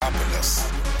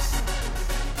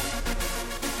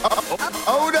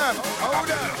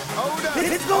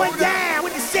It's going down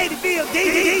with the Shadyville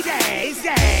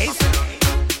DJs.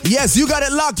 Yes, you got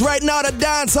it locked right now to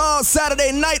Dance Hall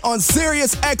Saturday night on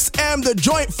Sirius XM, The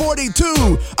Joint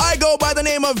 42. I go by the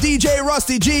name of DJ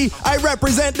Rusty G. I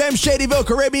represent them Shadyville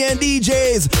Caribbean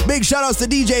DJs. Big shout outs to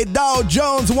DJ Dow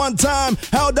Jones one time.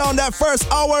 Held down that first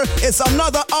hour. It's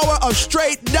another hour of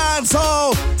straight dance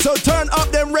hall. So turn up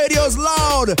them radios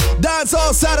loud. Dance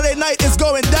Hall Saturday night is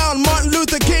going down. Martin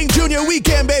Luther King Jr.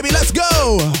 weekend, baby. Let's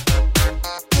go.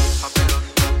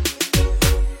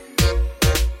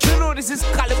 This is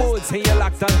Calibones and you're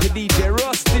locked on to DJ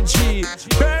Rusty G.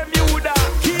 Bermuda,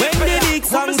 when the big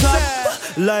song drop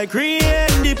like rain,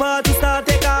 the party start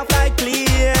take off like clean.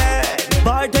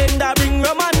 Bartender bring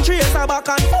rum and trace a back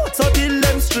and forth so till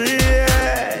them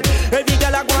straight. Every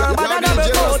girl a go and bad and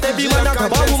a coat, every man a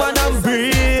come a woman and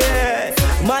breathe.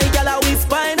 My girl a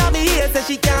whisper in a me ear, say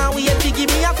she can't wait to give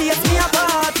me a face, me a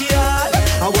party.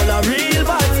 I want a real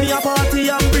vibes, me a party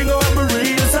and bring out my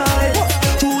real side.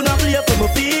 Tune a play for me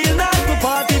feel nice.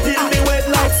 Party till me wet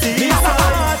like sea.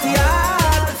 Party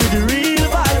hard to the real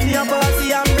vibe. Me a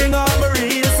party and bring on my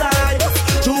real side.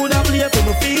 Tune and play for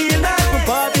me feel nice.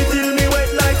 Party till me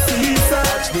wet like seaside.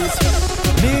 Watch this.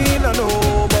 Me no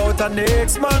know about a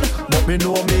next man, but me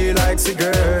know me like a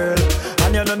girl.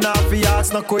 And you don't have to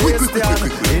ask no question.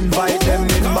 Invite them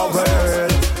in my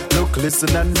world. Look,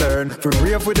 listen and learn. From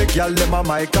rave with the girl, them are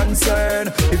my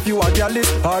concern. If you are gallus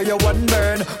or you one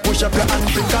burn, push up your hand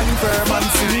to confirm and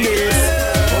see this.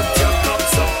 Put your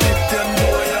cups up if you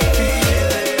know you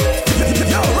feel it.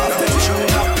 Yo, Rusty, show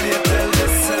up, play, tell the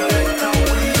select how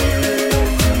we live.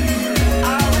 I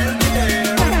will be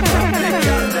there. The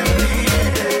girl, them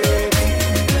need it.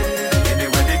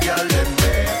 Anyway, the girl, them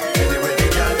there. Anyway, the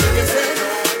girl, them there.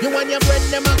 You and your friend,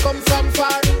 them a come from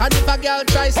far. And if a girl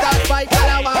try start fight, tell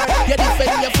her war. You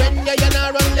defend your friend, yeah, you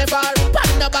not run the bar.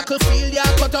 Pan the battlefield, you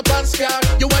cut up and scar.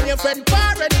 You and your friend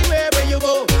far anywhere where you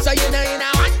go. So you know in a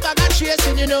one bag of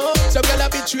chasing, you know. Some girl a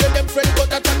betray them friend,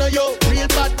 but that I know you. Real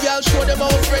bad girl, show them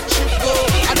how friendship go.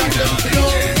 I don't them to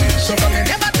know. So from you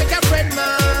never take a friend,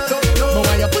 man. But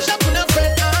when you push up on a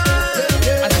friend,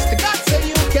 and it's the God say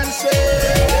you can swear.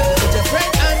 Put your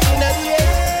friend hand in the air.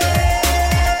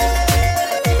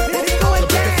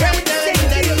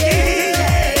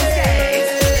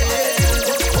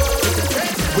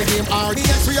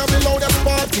 RDX, we have the loudest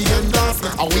party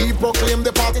endorsement. And we proclaim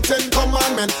the party 10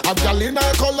 commandments. A gal in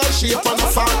our color, shape and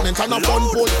assortment. And a fun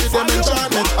boat with them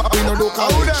enjoyment. We no do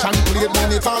collection, play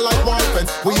minute all like wall fence.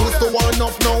 We used to warn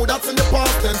up, now that's in the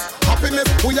past tense.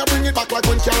 Happiness, we are bring it back like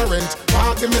when can't rent.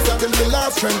 Party me settle the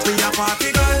last strength. We are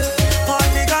party gun,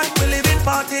 we live in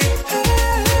party.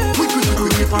 We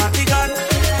party gun,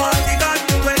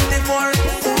 24.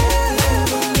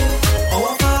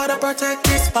 Our Father protect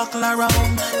this buckle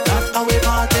around. That's how we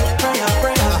party,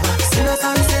 prayer. Sinners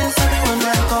and sins, everyone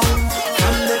welcome.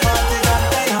 From the party that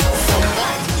they have.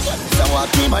 So I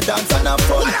keep my dance and have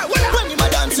fun. When him a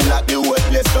dancing like the whole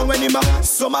place down. When him a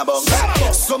summer bounce.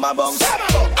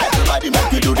 Everybody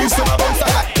make you do this summer bounce.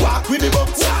 Alright, walk with the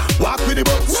bounce. You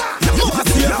must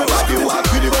see everybody walk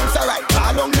with the bounce. Alright,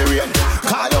 call on the rain. We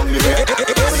call on the rain.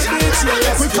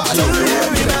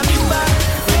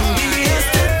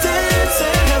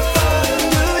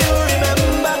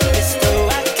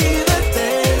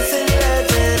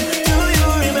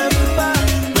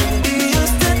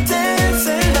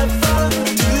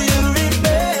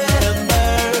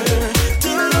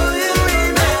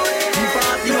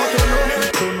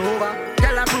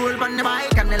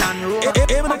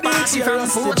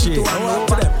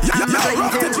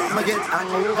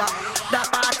 That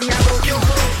party about you.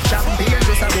 Champagne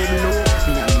just a bubble.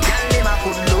 Me and the girl them a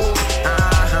put low.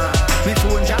 Me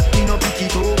phone jack, me no pick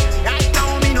it up. Right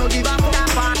now me no give a fuck. That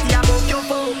party about you.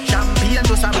 Champagne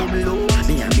just a bubble.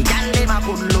 Me and the girl them a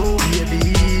put low, baby.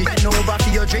 Bend over for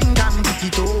your drink and pick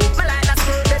it up. Me like that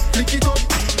skirt, flick it up.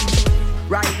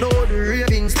 Right now the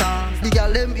raving stars, the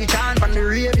girl them be chant from the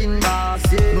raving bars.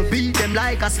 Yeah. No beat them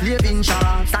like a slaving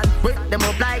chance, and break them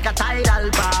up like a tidal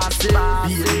pass. Yeah.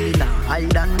 Be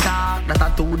hide and talk, that I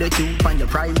told the cute on your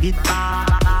private part.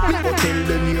 We go tell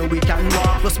them here we can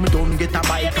walk, plus me don't get a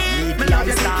bike and me love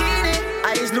your bikini.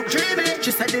 Eyes look dreamy,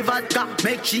 she said the vodka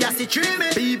make she a see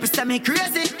dreamy. People say me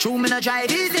crazy, true me no drive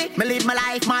easy. Me live my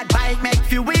life, mad bike make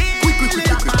feel weak.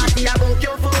 That party about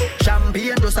your foot,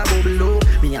 champagne just a bubble low.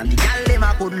 Me and the gal them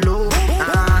a good low.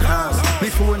 Me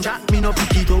phone jack, me no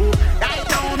pick it up. Right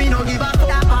now me no give a fuck.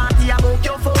 That party about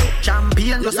your foot,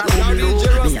 champagne just a bubble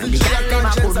low. Me and the gal them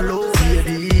a good low,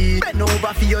 baby. Bend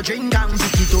over for your drink and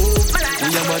pick it up.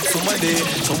 We are mad somebody,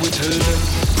 so we tell them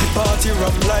the party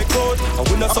ram like road, and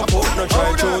we not support no dry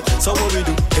throat. So what we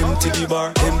do? Empty the bar,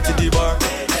 empty the bar,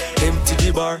 empty the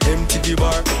bar, empty the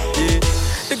bar. Yeah,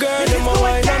 the girl them a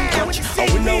wine and catch, and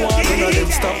we no want none of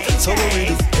them stop. So what we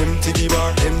do? Empty the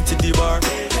bar, empty the bar,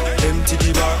 empty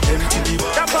the bar, empty the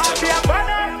bar. The party a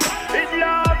banner, it's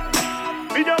love.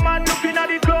 We no man looking at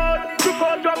the clothes. To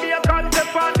go to me a concept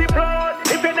party proud.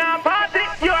 If you not party,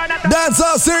 you are not. Dance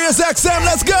all Sirius XM,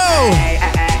 let's go!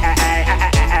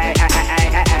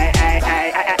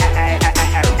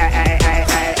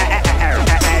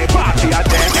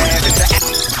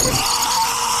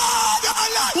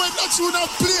 When that tune not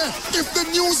play, if the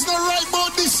news not right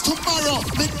about this tomorrow,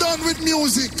 they done with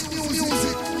music.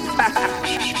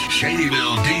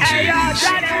 Shadyville DJs.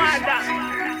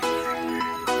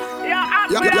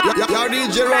 Your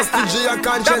DJ Rusty G and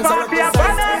Conscience are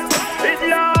representing. It's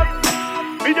love.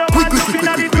 We don't want to be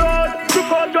the clothes. To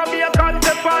go to me a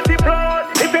concept party proud.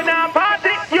 If you not party,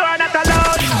 you are not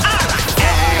allowed.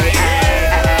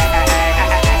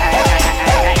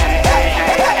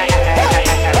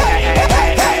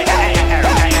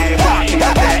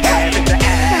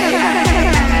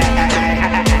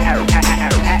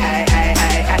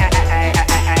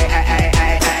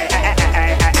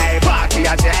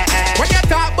 When you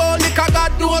talk about liquor,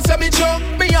 God knows me drunk.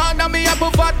 Me on and me up a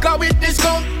vodka with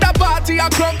discount. The party a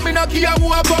crunk, me no care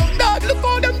who a bump. Dog, look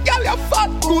how them gal ya fat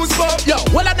goosebump. Yo,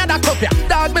 well another cup ya.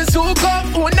 Dog, me so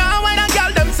come. Oh, now when a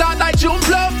gal them sound like June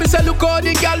plum. Me say look how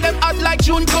the gal them act like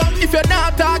June come. If you're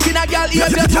not talking a gal,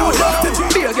 here's your too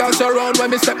dumb. Be a gal surround when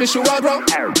me step me shoe a ground.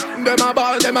 Them a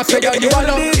ball, them a say you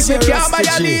alone. If you can't buy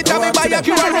a liter, me buy a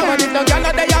pure rum. And if no gal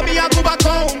not there, me a go back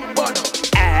home.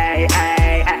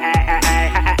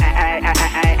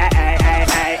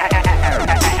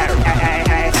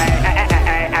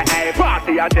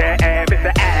 Party a day, me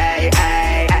say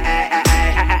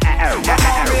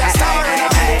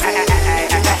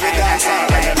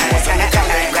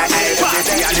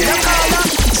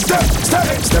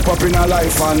Step up in a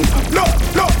life and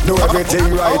do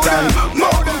everything right and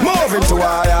move into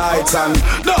higher heights and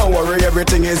don't worry,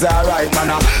 everything is alright,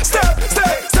 man.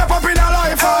 Step up in a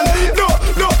life and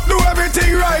do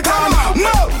everything right and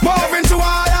move into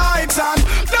higher heights and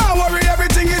don't worry,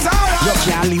 everything is alright. You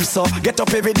can't live so. Get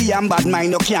up every day and bad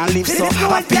mind, you can't live so.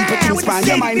 Have people think span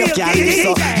your mind, you can't live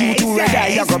so. You too red eye,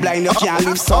 you go blind, you can't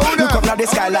live so. Look up now the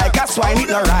sky like a swine, it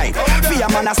no right. Fear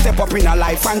man a step up in a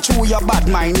life and chew your bad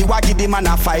mind. You a give the man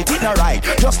a fight, it no right.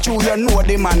 Just chew you know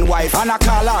the man wife and a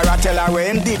call her a tell her what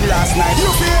him did last night.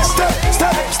 You feel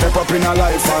step up in a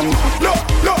life and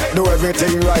do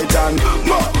everything right and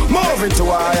move into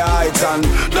higher heights and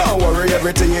don't worry,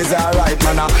 everything is alright,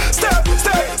 man. Step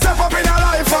up in a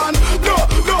life and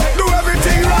do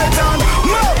everything right and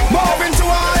move into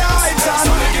higher heights and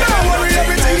don't worry,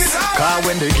 everything is alright. Cause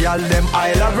when the girl them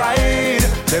I'll ride,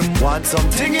 them want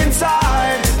something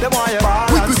inside. Them want you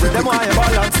balance them, them want you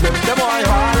balance them, them want you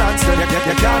balance them.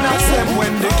 You can't ask them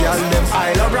when the girl them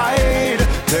I'll ride.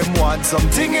 Them want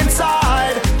something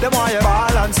inside. Them want you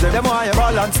balance them, them want you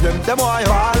balance them, them want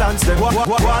you balance them.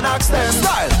 One ask them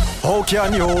style. How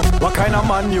can you? What kind of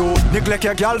man you? Neglect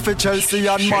your girl for Chelsea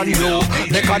and Man U.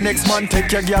 Make a next man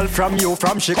take your girl from you.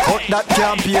 From she cut that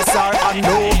can't pierce her and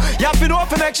no. You have to know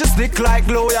if make she stick like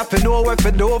glue. You have to know what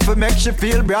to do if make she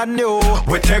feel brand new.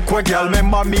 We take what girl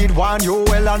remember meet one you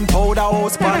well and powder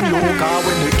house pan you. Cause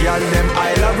when the girl them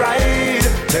I'll ride,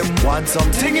 them want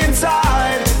something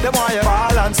inside. Them want you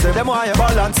balance them, them want you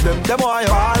balance them, them want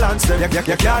you balance them.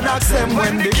 You can't ask them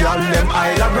when the girl them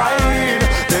I'll ride.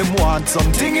 Them want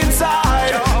something inside.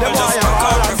 Them want you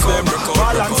balance them,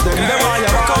 balance them, them want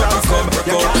you balance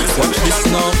them. Watch this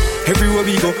now. Everywhere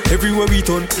we go, everywhere we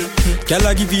turn. Girl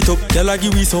I give it up, girl I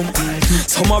give we some.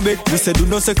 Some a beg, we say do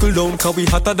not settle down. Cause we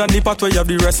hotter than the pot where you have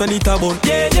the rest and it a bun.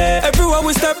 Yeah. Everywhere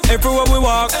we step, everywhere we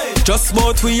walk. Just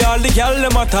about we all the girl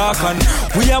them attack. And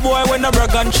we a boy when a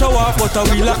brag and show off. But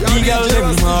we like the girl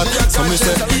them hard. So me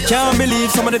say, can't believe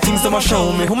some of the things them a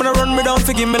show me. Who wanna run me down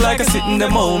to give me like a sitting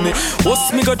them on me.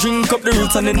 What's me go drink up the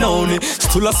roots and they know me.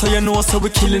 Still I say you know so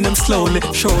we killing them slowly,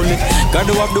 surely.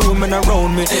 Gotta have the women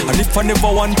around me. And if I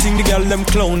never want thing the girl them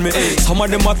clown me. Some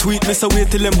of them a tweet me so wait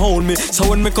till them hold me. So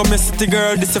when me come me city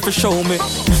girl this if show me.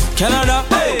 Canada,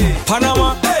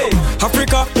 Panama,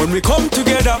 Africa. When we come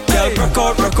together, girl rock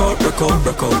out, rock out, rock out,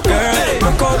 rock out. Girl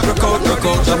rock out, rock out, rock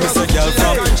out. Let me say girl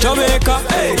from Jamaica,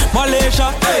 Malaysia,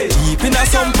 deep in a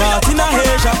some part in a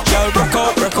Asia. Girl rock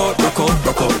out, rock out, rock out,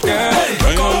 rock out. Girl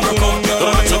rock out, rock out, rock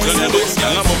out. Let me say this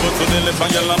girl I'm up to the left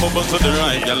and y'all a bubble to the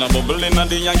right. Y'all a bubble in a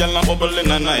day and y'all a bubble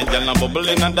in a night. Y'all a bubble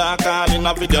in a dark all in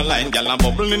a video line. Y'all a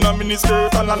bubble in a mini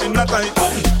skirt and all in a tight.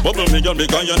 Bubble me girl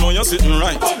because you know you're sitting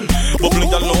right. Bubble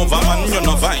y'all over man you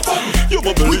no fight. You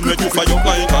bubble in make you fire up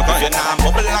like a kite. You nah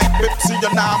bubble like Pepsi,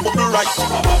 you nah bubble right.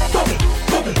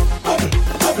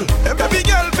 Hey baby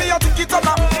girl, be your ticket on.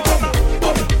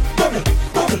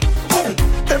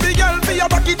 Baby girl, be your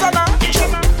back it on.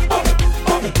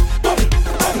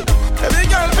 Baby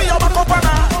girl, be your back up on.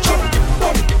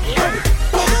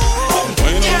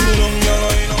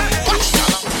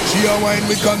 She a wine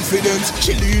with confidence.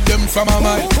 She lead them from her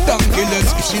mind.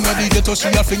 Donkey-less. If she not the ghetto, she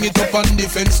a fling it up on the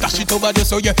fence. Stash it over there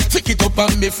so you flick it up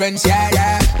on me friends. Yeah,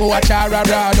 yeah. Watch her ride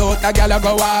out. A gal a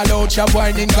go all out. She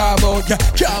whining carve out. Yeah,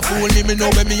 can't fool me know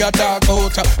when me a talk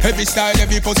out. Every style,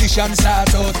 every position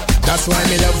start out. That's why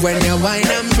me love when you wine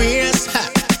and brace.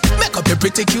 Make up your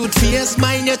pretty cute face.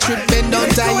 Mind your trip and don't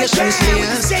tie your shoes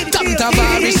layers. Tom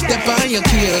Tavares step on your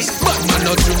keels. But man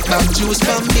no drink back juice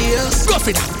from beers. Rough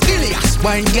it up, Ilias,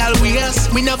 wine gal wears.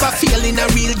 Me never feel in a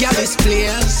real gal's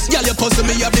players. Gal you puzzle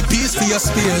me have the piece for your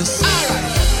spears. Alright,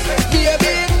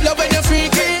 baby, love when you're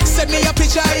freaky. Send me a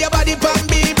picture of your body pan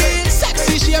baby.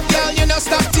 Sexy shape girl, you know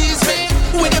stop tease me.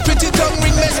 When your pretty tongue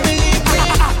ring best believe me.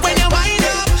 When you wind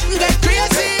up, get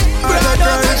crazy. Brother,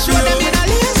 don't show them in a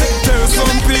lazy.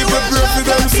 Some people pray for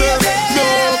themselves, no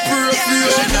pray for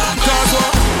you. Cause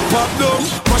what? Pop down,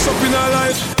 mash up in a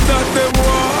life that them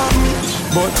want happen.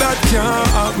 But that can't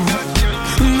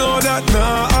happen. No, that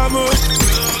not happen.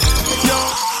 Yo.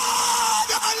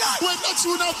 When that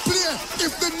tune not play,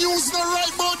 if the news not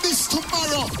right about this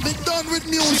tomorrow, they done with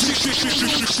music.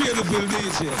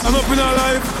 I'm up in a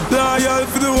life, loyal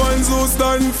for the ones who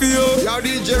stand for you. Yo,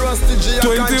 DJ Rusty G.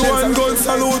 21 gun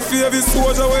salute for every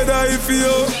soldier where die for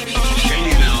you.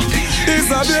 It's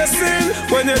a blessing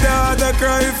when your daughter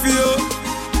cry for you.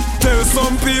 Tell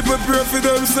some people pray for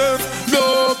themselves,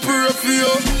 no pray for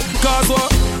you. Cause what?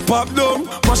 Pop down,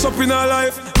 mash up in a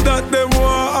life that them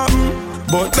want happen.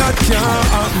 But that can't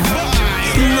happen.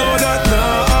 No, that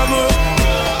not happen.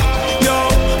 Yo,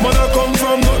 man I come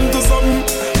from nothing to something.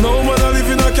 No man I live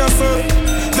in a castle.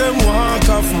 Them want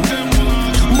coffin.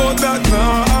 But that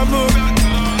not happen.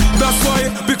 That's why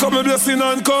become a blessing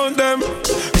and count them.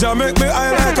 Jah make me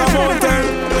high like a mountain,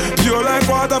 pure like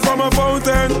water from a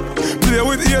fountain. Play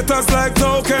with haters like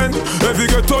token. Every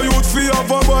ghetto youth feel have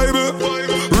a Bible.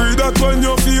 Read that when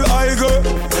you feel idle.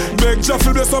 Beg Jah to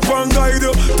bless up and guide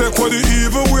you. Take all the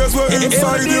evil ways were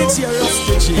inside you.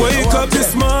 Wake up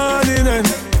this morning and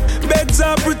beg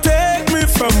Jah protect me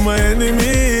from my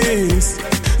enemies.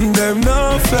 Them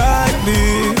not like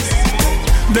this.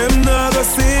 Them not gonna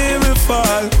see me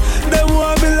fall. Them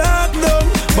want me locked down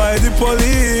by the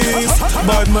police.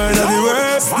 Bad mind are the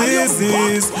worst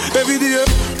disease. Every day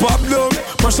pop down,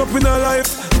 mash up in a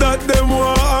life that them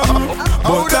want happen.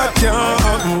 But that can't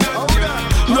happen.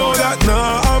 No, that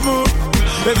not happen.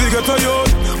 Every ghetto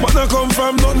youth, but I come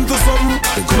from nothing to something.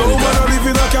 No man I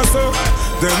live in a castle.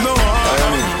 Them no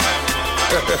happen.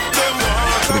 Them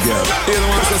want happen. Ain't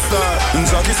wants to start.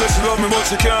 Jackie said she love me but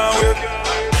she can't wait.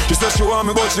 She said she want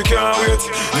me but she can't wait.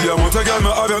 The amount of girl me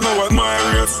have, you know what my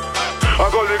rates. I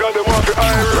go look at them off the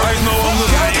eye. Right now I'm the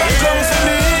girl can't come to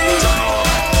me.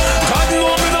 God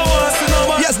know me no want to know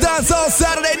man. Yes, dance all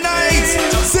Saturday night.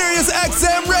 Sirius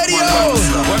XM Radio.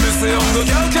 When me say I'm the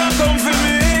girl can't come for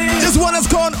me. This one is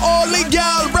called Only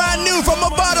Gal, brand new from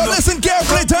a bottle. Listen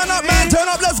carefully, turn up man,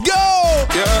 turn up, let's go.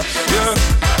 Yeah, yeah.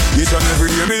 Each and every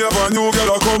day me have a new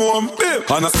girl a come home.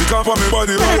 And I stick up on me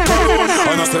body like cologne.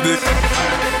 And I say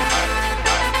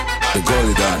the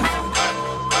goalie done.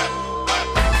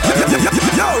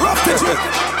 Yo, rough it.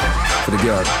 For the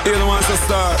girl. He don't want to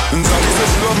start. And Jackie said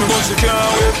she love me but she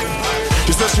can't wait.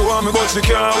 She said she want me but she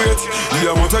can't wait.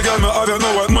 The amount of girl me have, you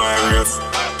know what my rates.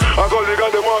 I go look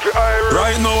at them off the eye.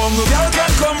 Right now I'm the girl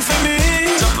can't come for me.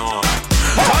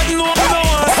 God know me no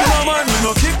want to no man. Me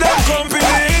no keep them company.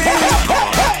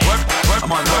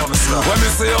 When me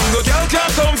say I'm the girl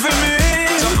can't come for me.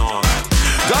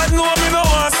 God know me no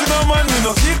want to no man. Me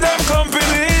no keep them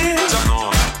company.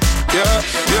 Yeah,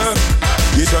 yeah.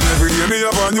 Each and every day me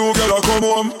have a new girl a come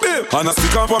home. And I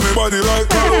stick up on me body like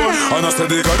cologne. And I say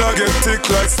they gotta get thick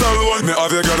like Stallone. Me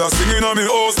have a girl a singing on me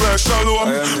house like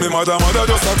Shalom. Me mother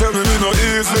just a tell me no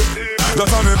easy. That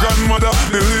a me grandmother,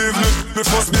 believe me. Me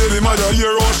first baby mother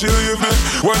hear how she leave me.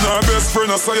 When her best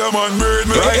friend a say a man married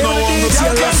me. Right now I'm the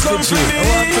girl can't come for me.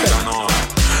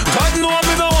 God know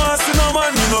me no want to no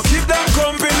man. Me no keep them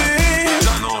company.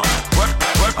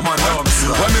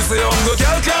 When me say I'm the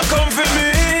girl can't come for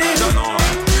me.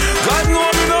 God know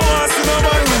me no want to no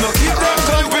man. Me no keep them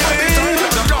company.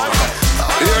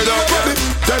 Hear that?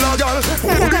 Tell a girl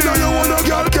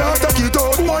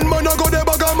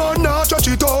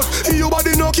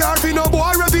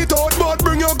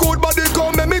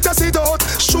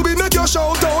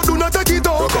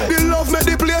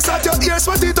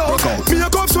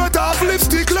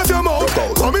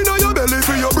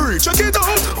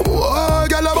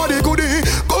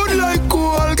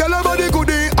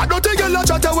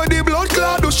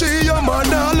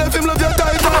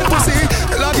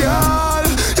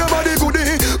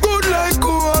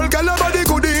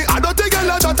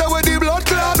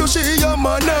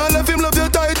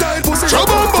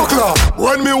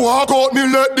walk out, me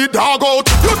let the dog out.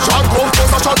 You chat come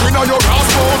first, I chat in on your ass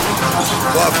out.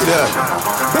 Walk it there.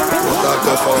 Walk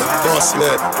that for boss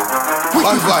led.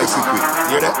 One vice,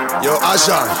 hear that? Yo,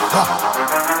 Ajan.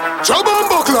 Jabba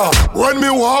buckler. When me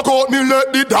walk out, me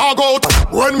let the dog out.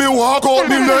 When me walk out,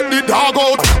 me let the dog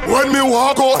out. When me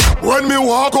walk out, when me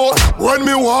walk out, when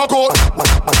me walk out.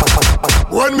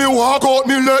 When me walk out,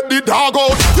 me let the dog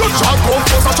out. You chat come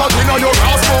first, I chat in on your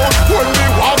ass out. When me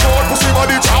walk out, pussy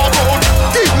body chat out.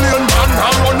 Giggling man, I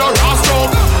run the ass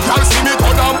out. Can't see me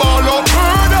turn and ball up.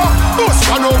 Murder. Bust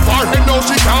can over head, now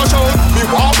she can't shout. Me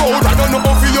walk out, I don't know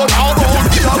how for your dog out.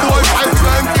 That boy fight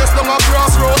flying face down a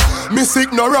crossroad. Me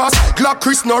sick no ras, Glock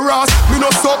Chris no ras. Me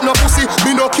no suck no pussy,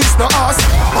 me no kiss no ass.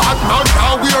 Bad man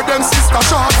now wear them sister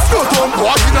shots. No don't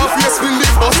walk in a face, we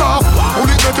lift us off.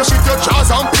 Only make you shit your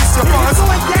jaws and piss your pants.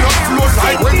 Blood flow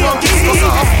like when one kiss us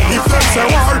off. If them say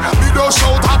war, me don't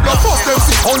shout up. No first them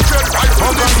 600 right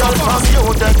from the girl from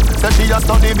Utah. Say she a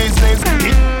study business.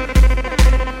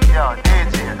 Yo,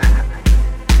 DJ.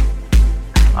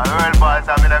 I heard boys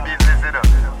having a business, you know.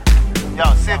 Yo,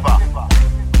 Siva.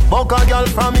 Buck a girl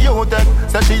from UTech,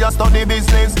 say she a study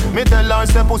business. Me tell her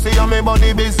say pussy a me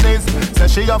body business. Say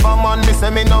she have a man, me say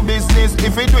me no business.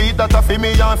 If you do it, that a fi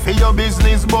me and fi your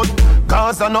business. But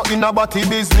cause I not in a body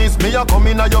business. Me a come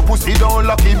in a your pussy don't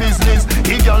lucky business.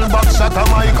 He girl back shot a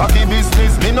my cocky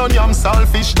business. Me no yam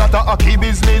selfish, that a hockey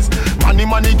business.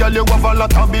 Money girl you have a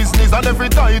lot of business. And every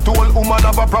title woman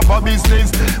have a proper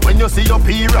business. When you see your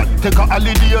period, take a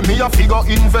holiday. Me a figure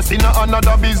invest in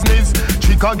another business.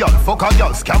 Trick a girl, fuck a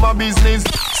girl, scam a business.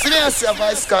 Seriously, a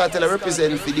Vice Cartel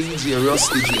represent for DJ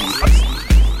Rusty G.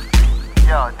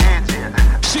 Yo, DJ.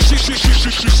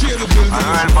 I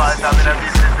heard boys having a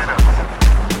business, you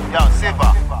know. Yo, Siva.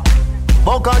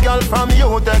 Buck a girl from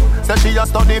UTech, say she a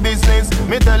study business.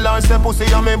 Me tell her say pussy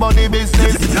a me body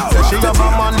business. Say she have a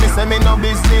man, me say me no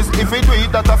business. If you do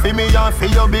it, that a fi me and fi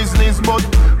your business. But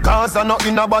cause I not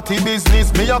in a body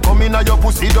business. Me a come in a your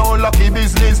pussy don't lucky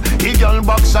business. He girl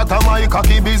back shot a my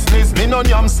cocky business. Me no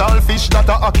yam selfish, that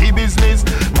a hockey business.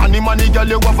 Money girl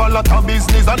you have a lot of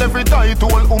business. And every title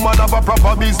woman have a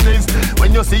proper business.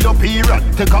 When you see your period,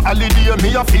 take a holiday.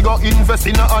 Me a figure invest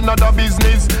in another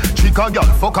business. Trick a girl,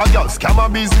 fuck a girl, scam a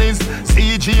business.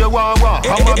 CG Wawa,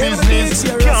 I'm a business.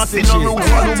 Can't see no roof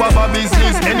for no baba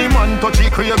business. Any man touch a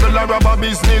cradle or rubber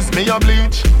business. Me a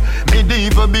bleach, me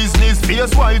diva business.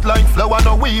 Face white like flower,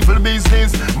 no evil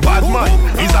business. Bad man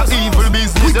is a evil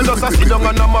business. You just a sit down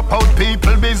and I'm a pout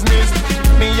people business.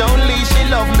 Me only, she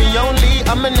love me only.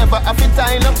 I'm never have it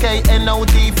time, okay.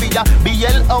 N-O-T for ya,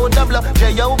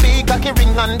 B-L-O-W-J-O-B. Cocky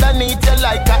ring underneath you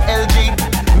like a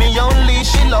LG. Me only,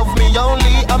 she love me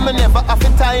only. I'm never have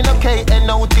it time, okay.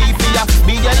 N-O-T for ya,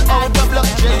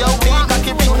 B-L-O-W-J-O-B.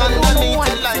 Cocky ring underneath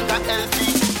you like a LG.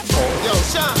 Yo,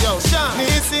 Sean. Me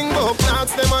sing bout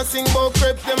knocks, them a sing bout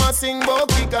crepe, them a sing bout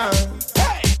kickers.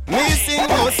 Me sing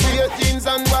bout straight jeans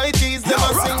and white tees, them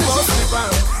a sing bout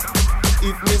slippers.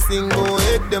 If me sing bout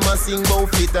head, them a sing bout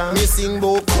fitter. Me sing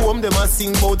bout comb, them a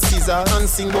sing bout scissor. And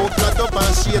sing bout cut up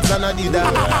and shades and Adidas.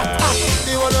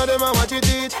 The one of them a watch it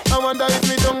eat. I wonder if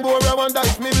me tongue bore, I wonder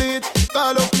if me bleach.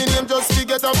 Call up me name just to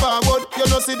get a forward. You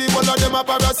know see the one of them a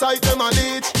parasite, them a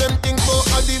leech. Them think bout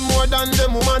a the more than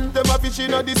them woman. Them a fish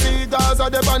in a the sea, Gaza,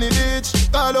 them on the beach.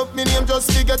 Call up me name just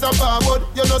to get a forward.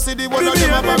 You know see the one of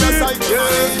them a parasite, them a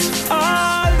leech.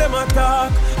 All them a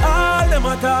talk, all them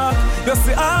a talk. You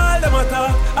see all them a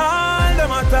talk, all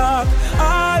them a talk,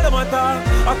 all them a talk.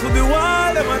 I to the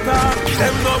wall them a talk.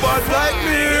 Them no bad like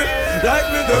me,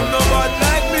 them no bad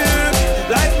like me,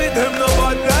 them no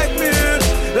bad like me,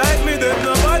 them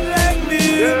no bad like me.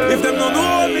 If them no know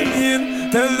what me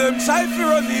mean, tell them try for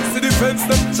run into the fence,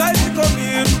 them try to come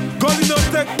in. Gully no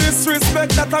take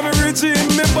disrespect, that I'm a regime.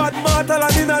 Me bad mortal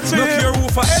and in a chain. Look your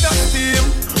roof ahead of steam.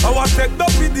 I want take the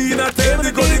PD, I take the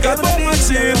gully get on my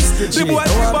chain. The boy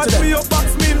who bad me up,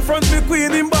 box me in front of the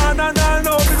queen in barn and I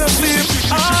know me no sleep.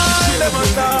 All them a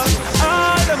talk,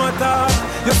 all them a talk.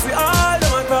 You see all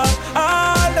them a talk,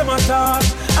 all them a talk,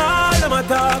 all them a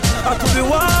talk. I to the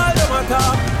wall them a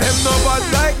talk. Them no bad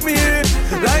like me,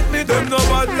 them no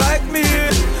bad like me,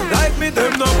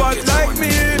 them no bad like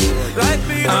me, don't take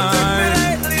me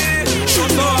lightly. So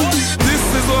this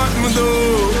is what me do.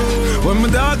 When my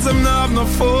dogs them not have no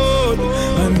food,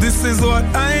 and this this is what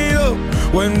I do.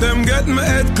 When them get my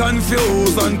head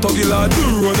confused and tuggy lad the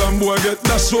road and boy get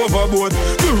dashed overboard.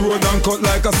 The road and cut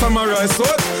like a samurai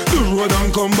sword. The road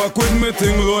and come back with me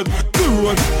thing load. The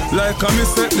road like a me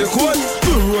set the code.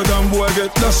 The road and boy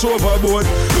get dashed overboard.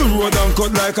 The road and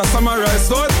cut like a samurai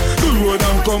sword. The road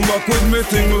and come back with me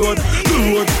thing load. The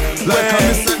road like a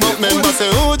me set the code. Remember say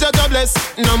who just bless,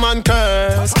 no man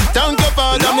curse. Thank you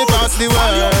Father, me pass the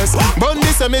worst. Burn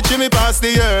the cemetery, me pass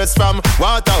the earth. From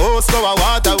water hose to a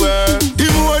water well. The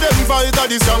more them fight,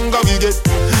 the stronger we get.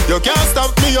 You can't stop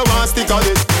me, you want stick on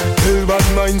it. Tell bad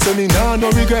mind say me nah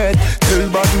no regret. Tell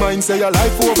bad mind say your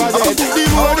life over dead. The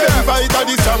more them fight,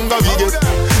 the stronger we get.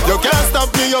 You can't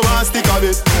stop me, you want stick on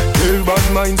it. Tell bad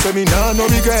mind say me nah no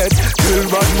regret. Tell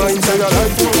bad mind say your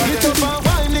life over dead. Get up and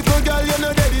wine, little girl, you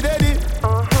know daddy daddy.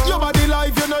 Your body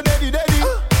life, you know daddy daddy.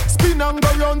 Spin and go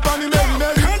round pon the merry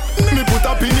merry. Me put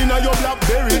a pin in your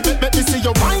blackberry. Make me see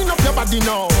you wind up your body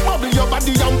now. Bubble your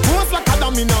body and pose like a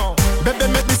dummy now. Baby,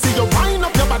 make me see you wind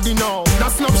up your body now.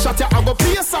 That snapshot, yeah, I go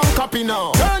play a sound copy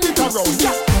now. Turn it around,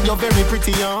 yeah. You're very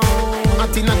pretty, young.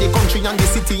 Out in the country and the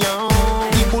city, young.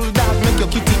 The bulldog make your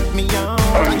kitty me, young.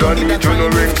 Underneath you no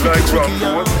rings like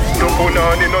Rambo. No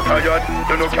punani, no tired.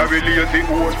 You no carry lazy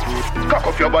horse. Cock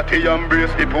up your body and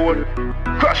brace the pole.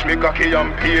 Crash me cocky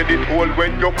and pay the toll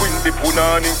when you win the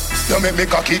punani. You make me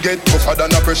cocky get tougher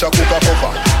than a pressure cooker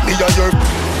cover. Me and your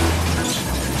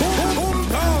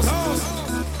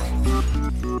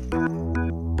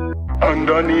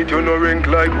underneath you no rink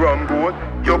like Rambo.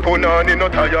 Your punani no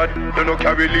tired. You no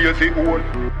carry lazy hole.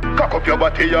 Cock up your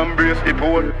body and brace the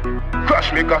pole.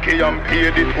 Crash me cocky and pay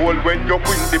the toll when you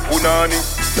win the punani.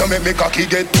 You make me cocky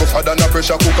get tougher than a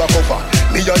pressure cooker cover.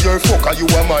 Me and your fucker, you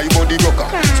are my body rocker.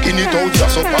 Skin it out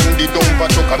just up on the dumper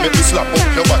trucker. Make me slap up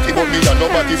your body, but me and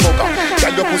nobody fucker.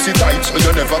 Tell your pussy tight so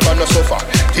you never gonna suffer.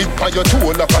 Tip on your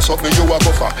toe like a suck me you a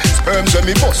buffer. Sperms when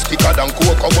me bust thicker than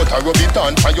cocoa butter. Rub it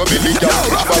on your belly and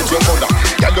catch back your mother.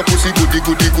 Tell your pussy goody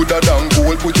gooder than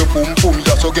gold. Put your pum pum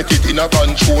just so get it in a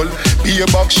control. Be a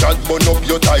back shot, burn up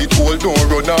your tight hole. Don't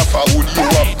run off a hood, you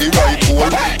have the right hole.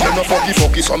 You no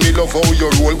fucky so me love how you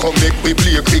roll. Come make we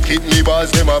play cricket, me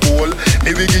balls them a bowl.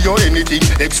 Me will give you anything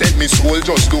except me soul.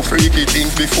 Just do freaky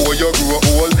things before you grow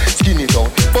old. Skin it out.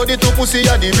 Body to pussy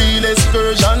are the realest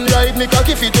version. Ride me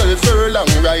cocky fit 12 furlong.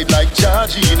 Ride like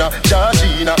Georgina.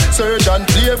 Surgeon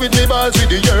play with me balls with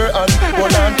the year and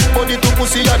one hand. Body to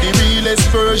pussy are the realest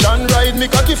version. Ride me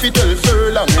cocky fit 12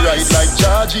 furlong. Ride like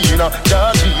Georgina.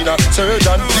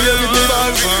 Surgeon play with me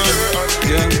balls with the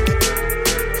year and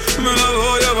me love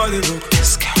how your body look.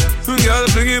 Girl,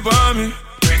 bring it for me.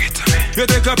 Bring it to me. You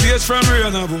take a page from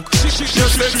Rihanna book. You're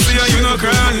sexy and you no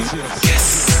cranny.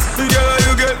 Yes. Girl,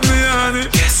 you get me on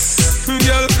it. Yes.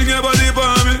 Girl, bring your body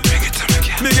for me. Bring it to me,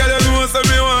 girl. Me girl, you know so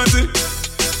me want it.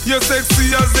 You're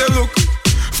sexy as you look.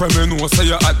 From you know so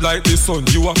you act like the sun.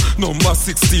 You are number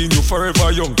 16, you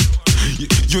forever young.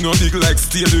 You know big like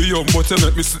stadium, but you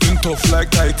make me sitting tough like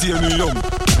titanium.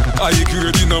 I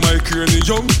grade in my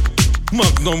cranium.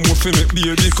 Magnum muffin make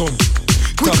baby come.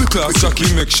 Top class Jackie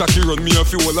make Shaki run me a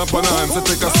few up on hands and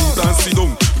take a seat and sit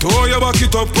down. Throw your back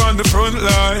it up on the front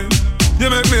line. You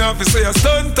make me happy say a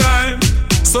stunt time.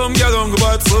 Some girl don't go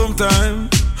bad sometime,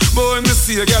 but when me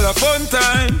see a girl a fun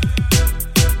time.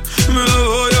 Me love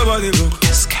how your body look.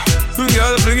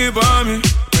 Girl bring it for me.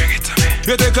 Bring it to me.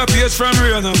 You take a page from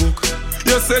Rihanna book.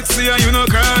 You're sexy and you no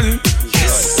cranny.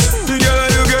 Yes. Girl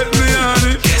you get me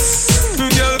on it. Yes.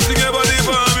 Girl bring your body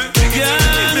for me.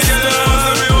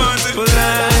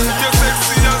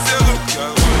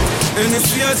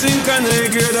 Anything I drink and I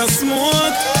get a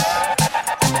smoke.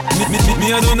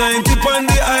 Me I do 90 on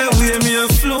the highway, me a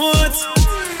float.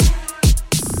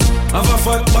 Have a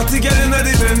fat body girl in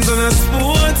the Benz on a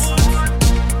sport.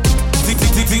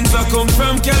 Things that come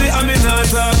from Cali, I mean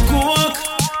not a coke.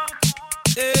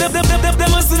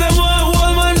 Them must see them want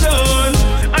hold man down.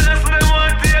 And that's them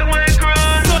want take my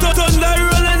crown. Thunder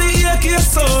roll and the AK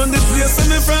sound. The place where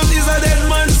me from is a dead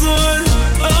man zone.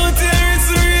 Out here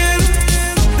it's real.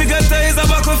 The gutter is a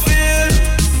battlefield.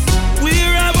 We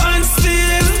rob and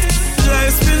steal.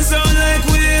 Life spins down like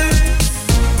wheel.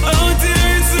 Out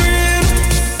here it's real.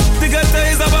 The gutter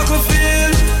is a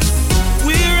battlefield.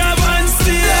 We rob and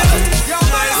steal.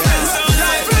 Life spins down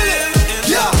like wheel.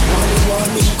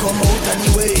 Morning come out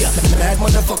anyway. Mad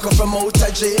motherfucker from out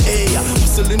of J.A.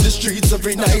 Hustle in the streets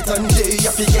every night and day.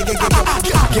 Get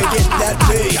that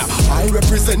pay. I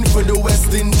represent for the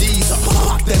West Indies.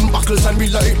 Pack them buckles and we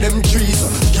like them trees.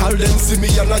 Call them See me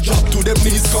and I drop to them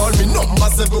knees. Call me number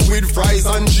 7 with fries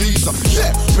and cheese.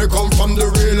 Yeah, me come from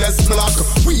the realest block.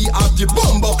 We have the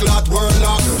bumbo clot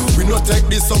warlock. We no take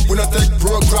this up, we no take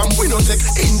program, we no take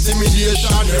intimidation.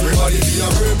 Everybody be a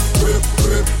rip, rip,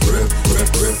 rip, rip,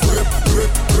 rip, rip, rip, rip,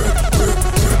 rip, rip.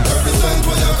 Represent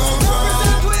where you come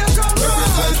from.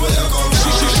 Represent where you come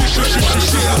from.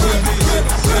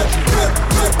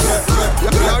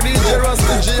 Now DJ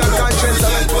Rusty G and Conscience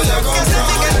and where you come from.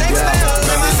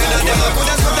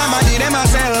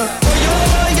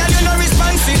 You no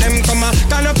response to them come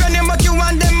turn up your name but you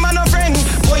want them man no friend.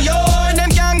 Oh yo, them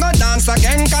can't go dance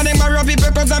again. Cause them a rubby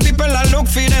papers and people a look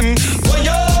for them. Oh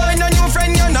yo, no new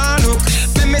friend you nah look.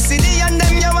 Me see the and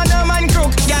them you want a man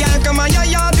crook. Girl come on your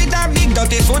yard with a big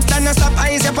dirty foot and no stop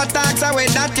eyes your attacks away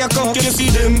that you cook. You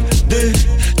see them they,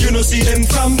 you no see them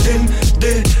from them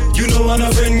they. You know want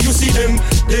a friend you see them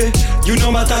they. You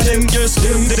no matter them just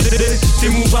them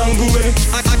they move and go away.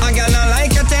 A girl not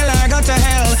like you tell her go to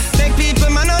hell. Take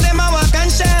people man know them a walk and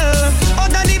shell.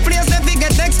 Out of the place they fi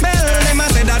get expelled. Them a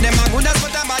say that them a good as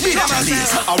but a bad them a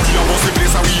sell. A we a bust the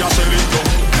place a we a shell it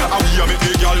down. A we a make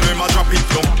the girl them a drop it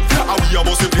down. A we a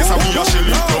bust the place a we a shell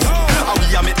it down. A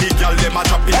we a make the girl them a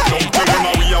drop it down. Tell them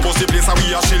a we a bust the place a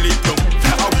we a shell it down.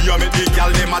 A we a make the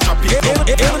girl them a drop it down.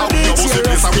 A we a bust the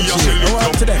place a we a shell it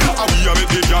down. A we a make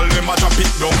the girl them a drop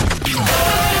it down.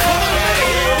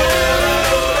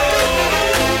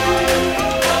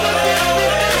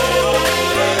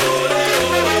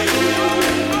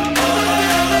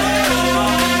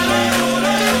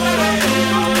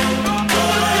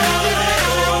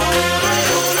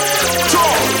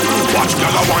 Watch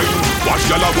y'all a wine, watch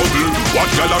y'all a bubble,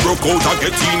 watch y'all a broke out and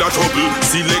get in a trouble.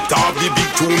 Select off the big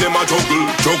tune, them a juggle,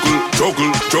 juggle,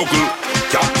 juggle, juggle.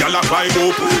 Y'all a climb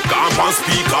up, camp and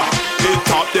speaker. Head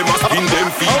top, them a spin them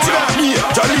feet, yeah.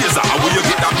 Yeah, laser, where you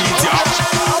get that beat, yeah.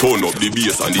 Turn up the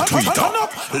bass and the tweeter. Turn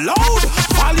up, loud,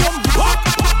 volume, back.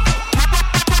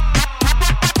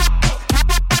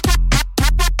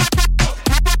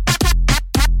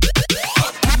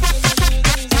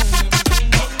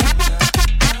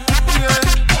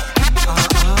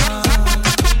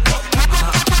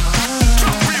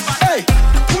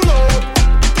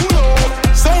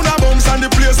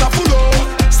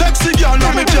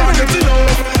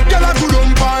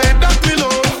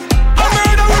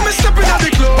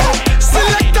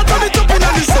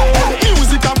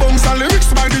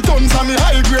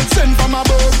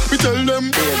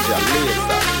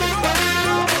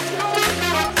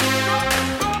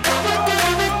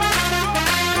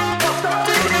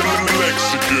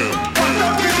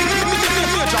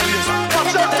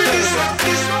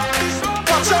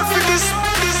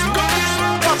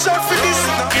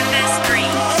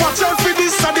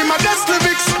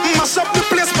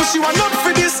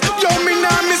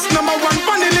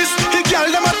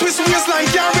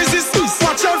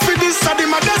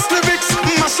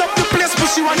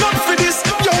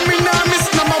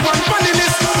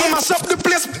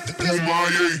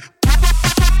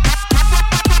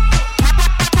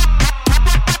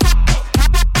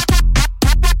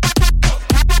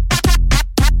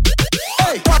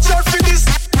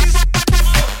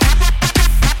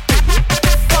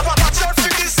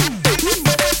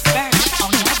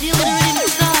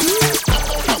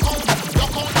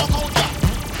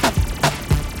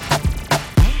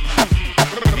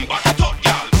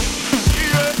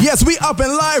 Yes, we up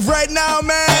and live right now,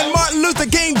 man. Martin Luther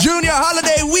King Jr.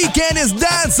 Holiday Weekend is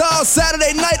Dancehall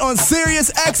Saturday night on Sirius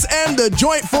XM, The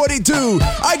Joint 42.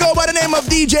 I go by the name of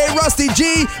DJ Rusty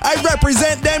G. I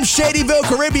represent them Shadyville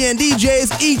Caribbean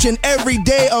DJs each and every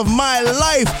day of my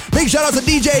life. Big shout out to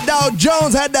DJ Dow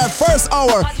Jones, had that first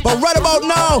hour. But right about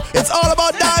now, it's all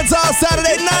about Dancehall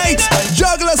Saturday night.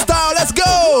 Juggler style, let's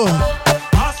go.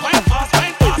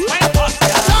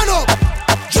 Turn up,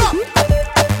 drop.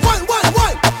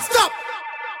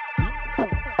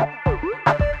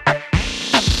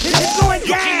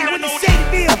 Yeah, with the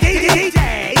Shadyville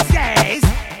DJs.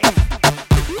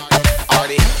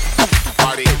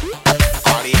 Party,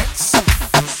 audience.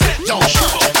 Yo,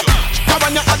 now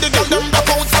when you had the girl them back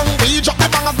out from, we drop the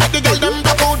bangers, make the girl them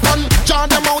back out from. Jar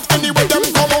them out anywhere them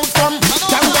come out from.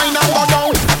 Can wine and go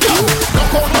down.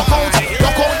 Rock out, rock out,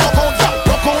 rock out, rock out.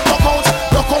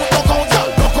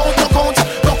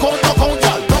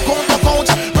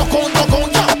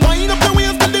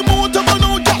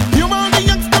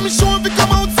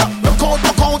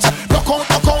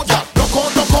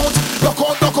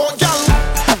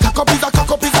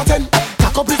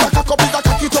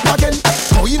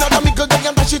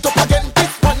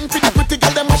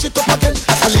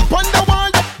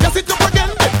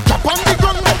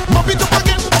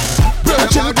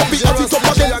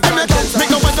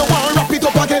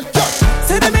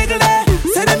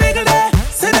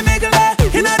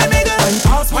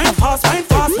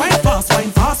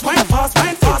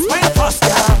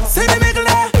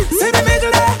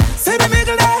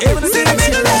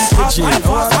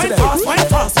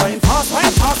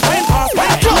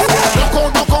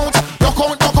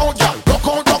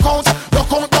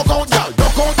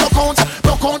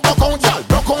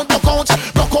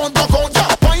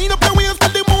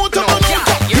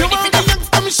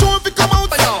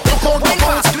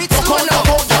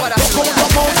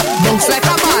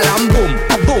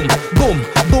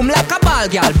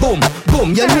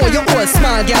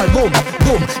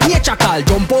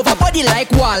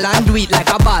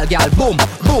 tall girl, boom,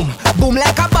 boom, boom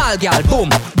like a ball girl, boom,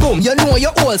 boom. You know you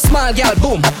old small girl,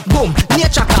 boom, boom.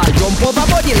 Nature call, jump over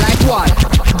body like wall.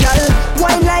 Girl,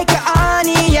 wine like a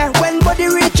honey, yeah. When body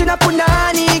reaching a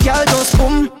punani, girl, just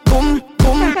boom, boom,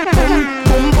 boom, boom,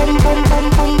 boom, boom, boom, boom,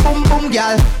 boom, boom, boom,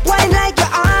 girl. Wine like a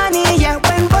honey, yeah.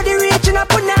 When body reaching a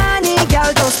punani,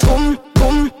 girl, just boom,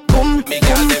 boom, boom, boom,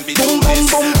 boom, boom, boom,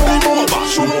 boom, boom,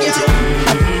 boom,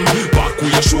 back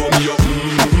when you show me up.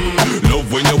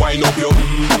 Love when you wind up your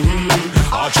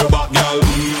arch your back, girl.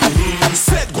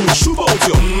 Set good, shoot out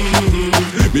you.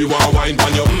 Me want wine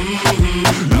on you.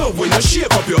 Love when you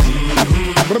shake up your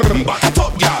back it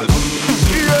up, girl.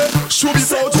 Yeah, should be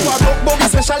so to a rock buggy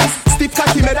specialist. Stiff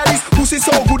cocky medalist. Pussy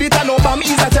so good it a no bomb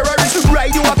is a terrorist.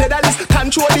 Ride you a pedalist.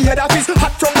 Control the head office.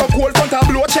 Hot from the cold front a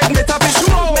blow check metafish.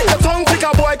 Make your tongue quick,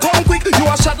 a boy come quick. You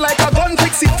a shot like a gun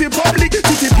quick. Sit for public.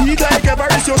 Titty peak like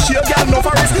Everest. Your shield girl no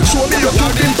for risk. Show me your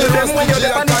two to them when you're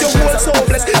there and it's your whole so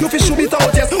blessed. You fi shoot it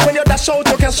out, yes. When you dash out,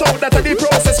 you can shout that the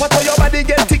process. What for your body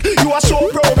get thick, you a show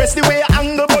progress. The way you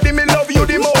angle body, me love you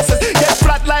the most. Get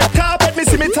flat like carpet, me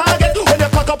see me target. When you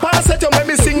cock up and set, you make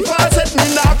me sing falset.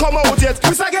 Me nah come out yet.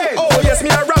 Twist again. Oh yes, me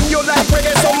a ram you like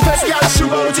reggae. Some fest girl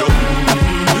shoot out you.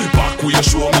 Back when you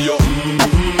show me up.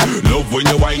 Love when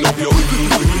you wind up your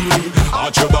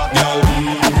arch your back, girl.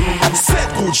 Set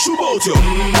good, shoot out you.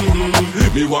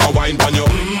 Me want wine on you.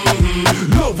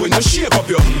 Love when you shake up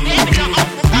your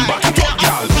back it up,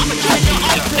 girl.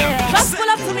 Just pull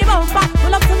up to me bumper,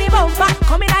 pull up to me bumper.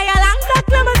 Come in a long black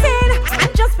limousine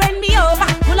and just bend me over.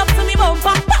 Pull up to me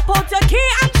bumper, pop out your key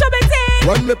and shove it in.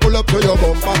 When me pull up to your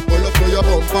bumper, pull up to your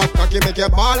bumper. Cocky make you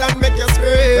ball and make you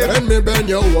scream. Then me bend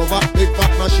you over, big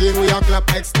fat machine with your clap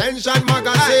extension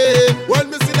magazine. When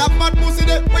me see that fat pussy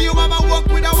there, when you mama walk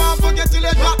with a one forget till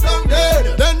you drop down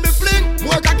dead. Then me fling,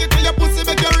 more cocky till your pussy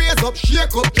make you raise up,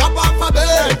 shake up, drop off a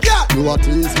bed. Yeah, you a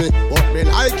tease me, but me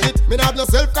like it. Me have no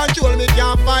self-control, me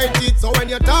can't fight it. So when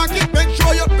you talk it, make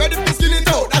sure you're ready to skin it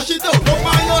out. Dash it out, don't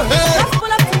mind your head. Just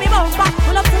pull up to me bumper,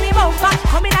 pull up to me bumper.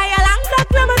 Come in a long black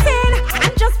limousine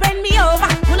and just bend me over.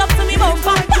 Pull up to me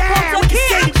bumper, pop out your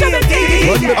key and shove it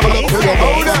in. When me pull up to your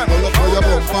bumper, pull up to your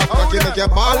bumper. Cocky make you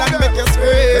ball and make you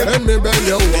scream. Then me bend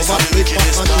you over, big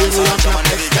fat machine with a clap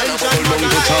extension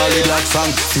magazine. Charlie Black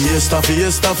song. Fiesta,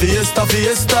 fiesta, fiesta,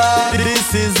 fiesta.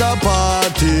 This is a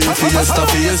party. Fiesta,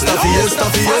 fiesta, fiesta,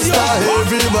 fiesta.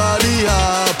 Everybody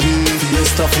happy.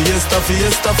 Fiesta, fiesta,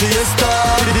 fiesta, fiesta.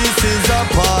 This is a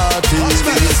party.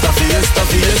 Fiesta, fiesta,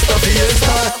 fiesta,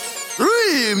 fiesta.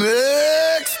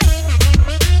 Remix.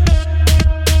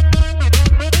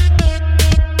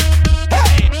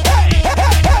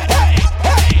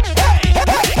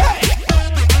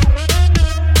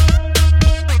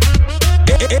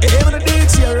 Even the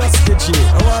DJ Rusty G,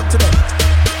 I want to know.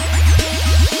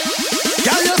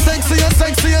 Girl, you're sexy,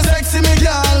 me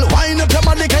girl. Wind up your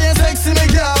body, cause you're sexy, me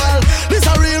girl. This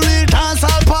a real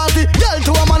dancehall party. Girl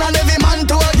to a man and every man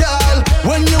to a girl.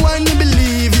 When you whine, me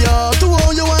believe ya. To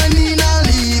all you whine, me not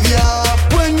leave ya.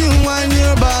 When you whine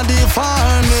your body for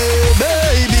me,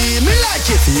 baby, me like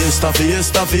it. Fiesta,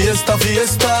 fiesta, fiesta,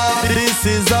 fiesta. This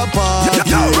is a party.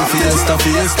 Fiesta,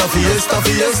 fiesta, fiesta,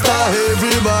 fiesta.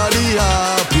 Everybody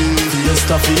happy.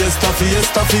 Fiesta, fiesta,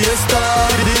 fiesta, fiesta.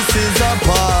 This is a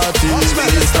party.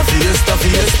 Fiesta, fiesta,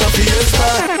 fiesta, fiesta.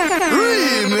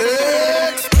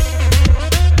 Remix.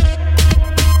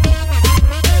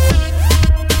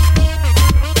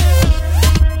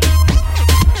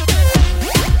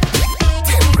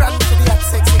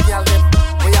 Sexy girl them,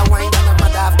 we are wine and a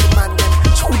mother after man them.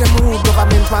 Show them rude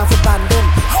government want to ban them.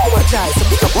 How much I so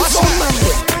pick up what's on man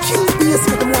them. Kill the bass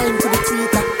with them wine to the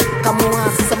tweeter. Come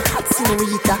on, see some hot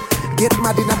senorita. Get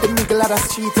mad in the middle of the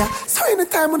street, yeah. So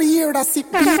anytime of the year that sick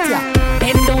beat, yeah.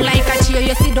 Bend down like a chair,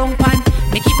 you sit down pan.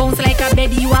 Make it bounce like a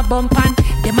bed, you a bump pan.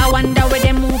 Them a wonder where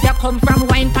them move, you come from.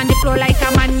 Wine pan the floor like a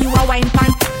man, you a wine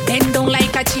pan. Bend down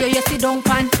like a chair, you sit down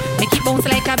pan. Make it bounce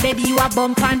like a bed, you a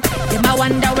bump pan. Them a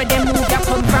wonder where them move, you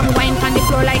come from. Wine pan the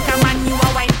floor like a man, you a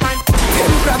wine pan. 10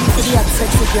 grand for the hot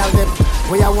sexy girl them.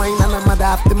 We are wine and a mother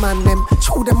after man them.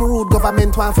 Show them rude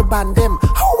government want to ban them.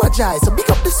 How much I so big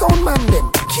up the sound man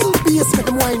them. Kill bass with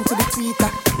them wine to the tweeter.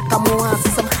 Come on,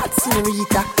 see some hot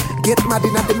senorita. Get mad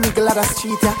in the middle of the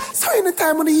street, yeah. So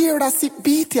anytime of the year that sick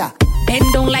beat, yeah. Bend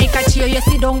down like a chair, you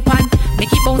sit down pan.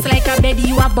 Make it bounce like a bed,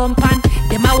 you a bump pan.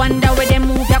 Them a wonder where them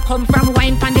move, you come from.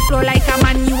 Wine pan the floor like a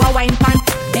man, you a wine pan.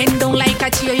 Bend down like a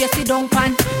chair, you sit down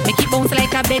pan. Make it bounce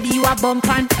like a bed, you a bump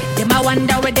pan. Them a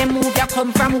wonder where them move, you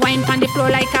come from. Wine pan the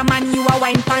floor like a man, you a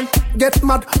wine pan. Get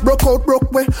mad, broke out,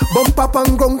 broke way. Bump up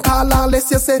and ground, call unless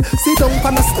you say. Sit down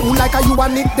pan a stool like a you a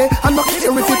nick day. And not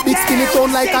care if it big skin it on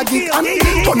like a gig. And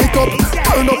turn it up,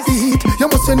 turn up the heat.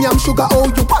 You must say yam sugar, oh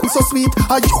you pan so sweet.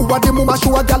 And you a the mama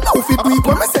show a girl how fit weak.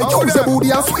 When me say use your booty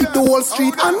and sweep the whole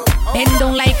street. And bend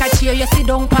down like a chair, you sit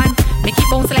down pan. Make it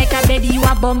bounce like a bed, you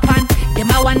a bump pan. Them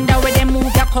a wonder where them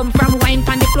move, you come from. Wine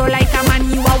pan the floor like a man,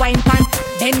 you a wine pan.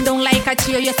 Bend down like a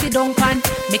chair, you sit down pan.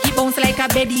 Make it bounce like a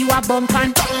bed, you a bump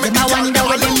pan. Them a wonder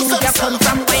where them move, you come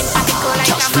from. Wine pan the floor like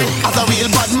a man. As a real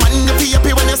bad man, you feel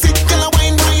happy when you sit, girl a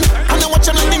wine. And you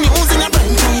watching on the news in a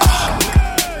prime time.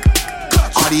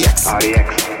 RDX.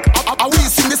 I will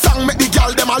sing the song, make the girl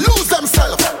them a lose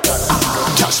themselves.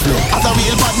 Cash flow. As a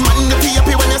real bad man, you feel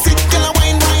happy when you sit, girl a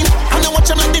wine. And you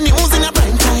watching on the news in a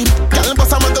prime time. Girl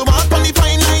bust a muggle walk on the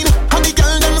fine line. And the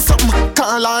girl them something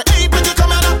call her, hey pretty come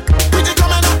here now, pretty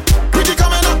come here now, pretty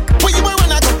come here now. Where you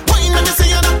wanna go? Wine let me see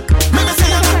you now, let me see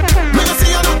you now, let me see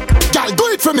you now. Girl do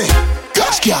it for me.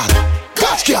 Cash girl,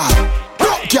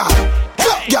 rock girl,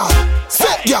 club girl,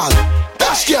 set girl,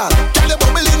 dash girl. Girl you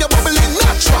bubbling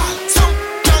natural. Some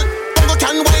girl bungo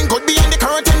can wine good behind the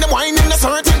curtain. Them wine in the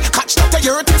certain. Catch that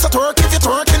your thing so twerk if you're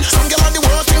twerking. Some girl are the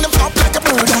worst thing them flop like a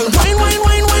bird. Wine.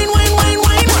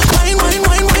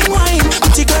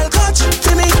 Pretty girl catch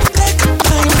for me take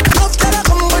time. Love that I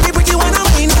come when the pretty one a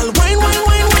wine. Wine.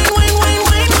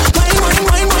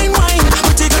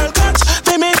 Pretty girl catch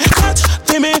for me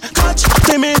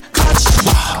catch.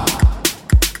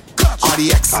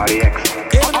 RDX.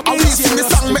 I will sing the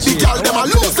song, make the girl them a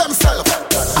lose themselves.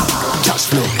 Cash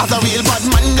flow. As a real bad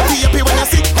man, you be happy when you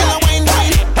sit, girl a wine.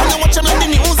 And you watch them on the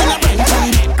news in a prime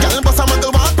time. Girl bust a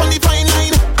muggle walk on the fine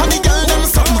line. And the girl them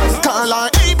something call her,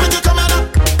 hey pretty come here now,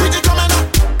 pretty come here now,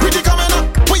 pretty come here now.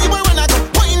 Where you wanna go?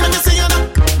 Wine let me see you now,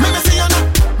 let me see you now,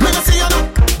 let me see you now.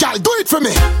 Girl do it for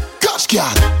me. Cash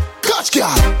girl,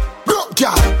 broke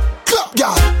girl, club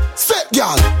girl, set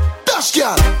girl, dash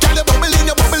girl. Girl you bubbling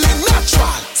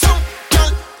natural. Some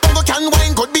girl bungo can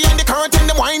wine good behind the curtain.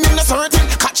 Them wine in the certain.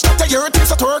 Catch that your thing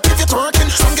so twerk if you're twerking.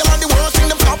 Some girl are the worst thing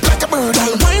them flop like a bird.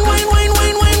 Wine.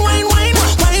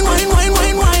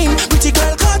 Pretty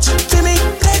girl catch for me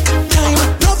take time.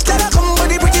 Love that I come when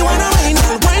the pretty one a wine.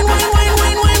 Wine.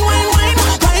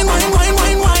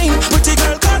 Pretty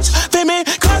girl catch for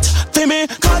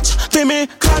me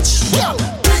catch. Yo,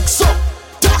 pick so,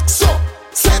 tack so,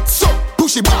 set so,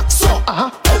 push it back so.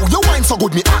 Oh, your wine so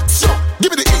good me act so.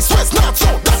 Give me the east, west, north,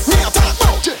 south. That's me attack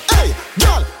about. Hey,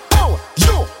 girl, oh,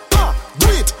 you do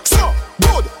it so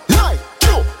good like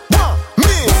you want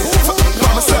me. For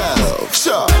myself,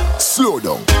 sure.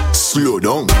 Slow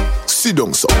down, sit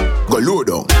down so, go low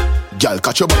down. Girl,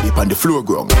 catch your body on the floor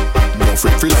ground. Don't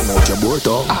feel like out your boat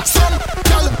out. Some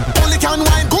girl only can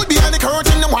wine good behind the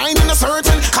curtain. Them wine in a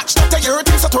certain. Catch that your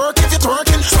thing so twerk if you're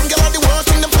twerking. Some girl are the worst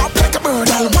thing them flop like a bird.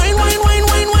 Girl, wine.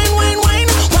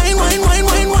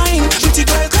 Pretty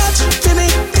girl catch for me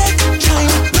take time.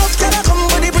 Love that I come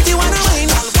when the pretty one a wine.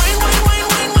 Wine.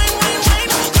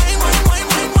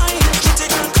 Pretty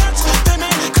girl catch for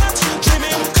me catch.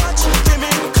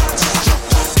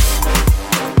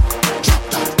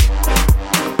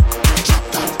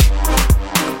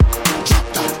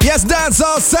 Yes,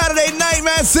 dancehall Saturday night,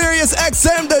 man. Sirius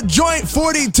XM, the Joint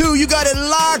 42. You got it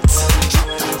locked.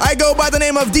 I go by the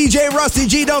name of DJ Rusty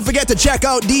G. Don't forget to check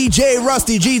out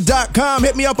DJRustyG.com.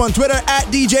 Hit me up on Twitter at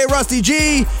DJ Rusty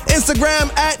G.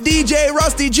 Instagram at DJ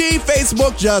Rusty G.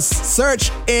 Facebook, just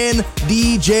search in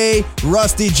DJ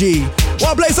Rusty G.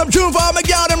 Wanna play some tune for all my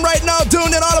gal them right now?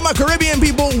 Tuned in all of my Caribbean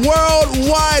people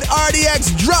worldwide.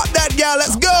 RDX, drop that gal.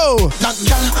 Let's go. That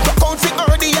gal, rock out for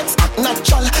RDX, act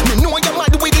natural. Me know you're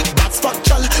mad with it, that's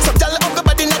factual. So tell up the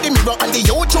body in the mirror and the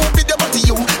YouTube video about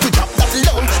you. We drop that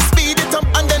low, speed it up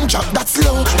and then drop that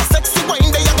slow. The sexy wine,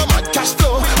 they have a mad cash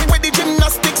flow. With the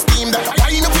gymnastics team, that wine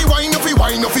up,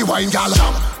 gal.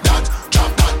 Drop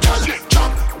that, gal.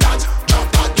 Drop that,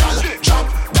 gal. Drop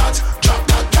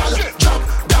that, gal.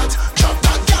 Drop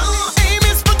that, gal. Hey,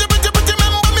 miss, pretty,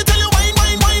 remember me tell you wine.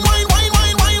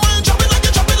 Drop it like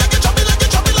it.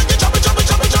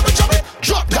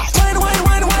 Drop that.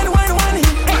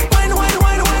 Wine.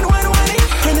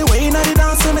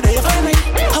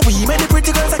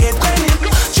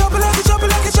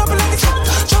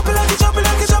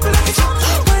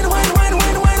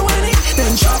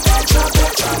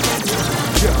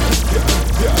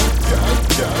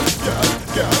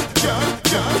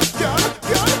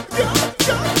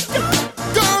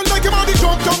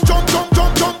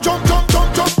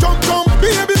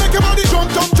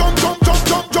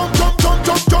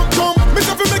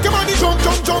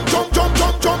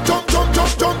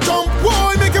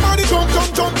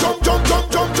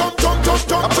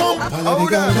 All of the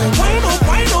girls them Wine up,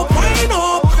 wine up, wine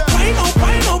up. Wine up,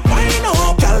 wine up, wine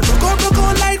up. Girl, broke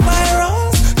out like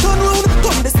virus. Turn round,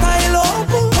 turn the style up.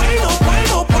 Wine up, wine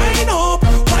up, wine up.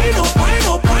 Wine up, wine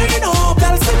up, wine up.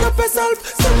 Girl, send up yourself,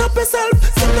 send up yourself,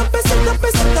 send up yourself, send up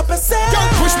yourself, send up yourself. Girl,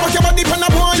 push back your body on the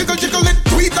board. Jiggle, jiggle it.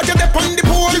 Do it like you're deep on the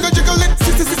pole. Jiggle, jiggle it.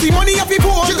 See money off your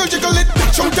pool. Jiggle, jiggle it.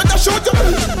 Shout it, shout it.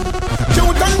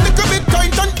 Shout and lick a bit,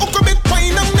 tight and hook a bit.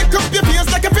 Fine and make up your face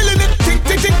like you're feeling it. Tick,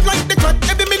 tick, tick like the clock.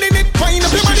 Every minute it. Fine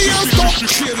up your body and stop.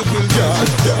 Share the bill, girl,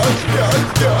 girl, girl,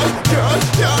 girl, girl,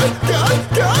 girl, girl,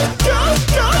 girl, girl,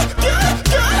 girl, girl,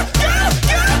 girl, girl,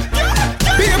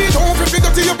 girl. Baby, don't forget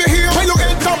to your here. When you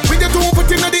head up, with your two foot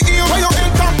in the ear. When you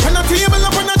head up, on a table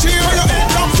up on a chair. When you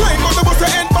head up, slide on the bus to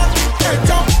head back. Head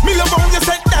up, me love how you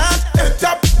said that. Head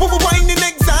up, move a winding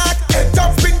exact. Head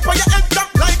up, spin for your head up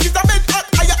like it's a bed hot.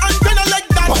 Are your antenna like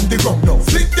that? On the ground now.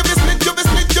 Split, you be split, you be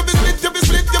split, you be split, you be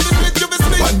split, you be split, you be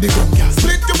split. On the ground, yeah.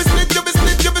 Split, you be split, you be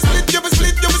split, you be split, you be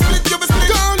split, you be split, you be split.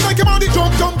 Girl, make your body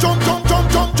jump, jump, jump, jump, jump,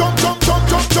 jump, jump, jump, jump,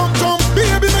 jump, jump, jump.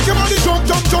 Baby, make your body jump,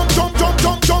 jump, jump, jump, jump,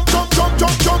 jump, jump, jump, jump,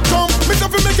 jump, jump, jump. Make your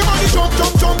body jump,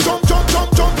 jump, jump, jump, jump, jump,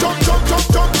 jump, jump, jump, jump,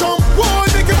 jump, jump. Whoa,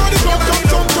 make your body jump, jump,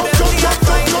 jump, jump, jump,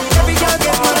 jump, jump. Every girl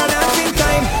get one of dancing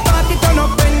time. Party turn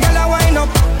up when girl a wind up.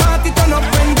 Party turn up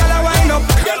when girl a wind up.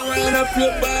 Girl wind up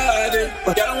your body.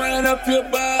 Girl wind up your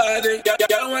body.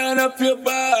 Girl wind up your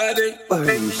body.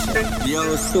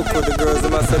 Yo, super the girls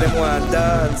them say them want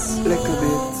dance. Little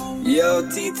bit. Yo,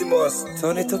 Titi must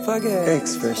turn it up again.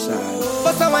 Expression.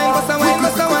 Bust a wine, bust a wine,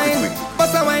 bust a wine.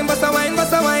 Bust a wine, bust a wine,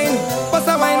 bust a wine. Bust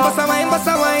a wine, bust a wine, bust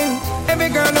a wine. Every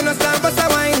girl understand bust a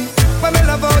wine. When me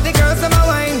love all the girls them a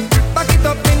wine. Back it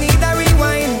up, me need a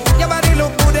rewind. Your body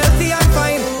look good, healthy and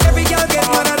fine. Every girl get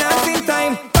one of dancing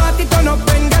time. Party turn up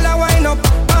when girl a wine up.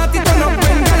 Party turn up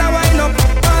when girl a wine up.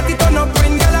 Party turn up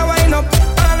when girl a wine up.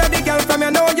 All of the girls from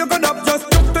you know you good up. Just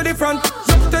look to the front,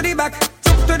 look to the back,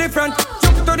 look to the front,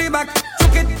 look to the back.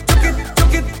 Chuck it, chuck it,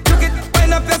 chuck it, chuck it.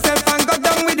 Wind up yourself and go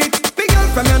down with it. Big girl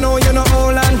from you know you know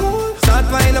hold on. Start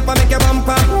wind up and make your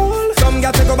bumper. Some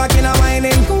girls to go back in a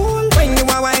whining. When you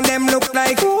a wine them look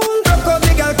like. Rock out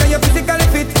the girl 'cause you physically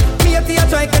fit. Me a tea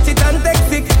try catch it and take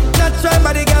sick. Natural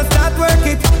body girl start work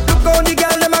it. Look how the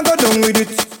girl them a go down with it.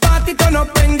 Party turn up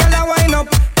when girl a wine up.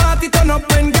 Party turn up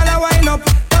when girl a wine up.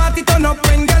 Party turn up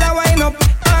when girl a wine up.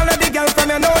 All of the girl from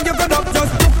you know you good up.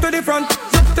 Just look to the front,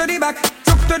 look to the back,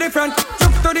 look to the front,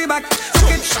 look to the back.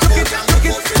 Look it, look it, look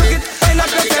it, look it. Wind up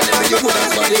yourself and you good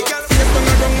as body. Yes, tongue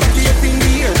a grung body up in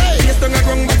the air. Yes, tongue a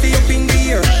grung body up in the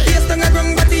air. Yes, tongue a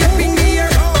grung body up in the air.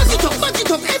 Back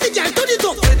it up, every girl turn it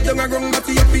up. Head tongue a grung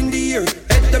body up in the air.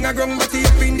 Head tongue a grung body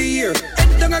up in the air.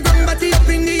 Head tongue a grung body up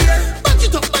in the air. Back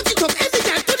it up, every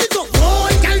girl turn it up. Oh,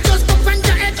 girl just up and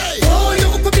your head. Oh, you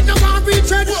up in the one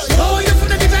retread. Oh, you from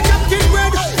the different captain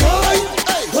bread. Oh,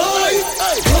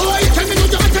 tell me no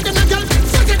you hotter than a girl.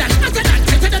 Fatter than,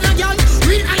 better than a girl.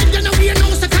 Real eye, you know we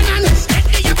know second hand. Let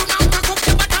me have a man back up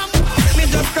the bottom. Me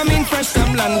just come in fresh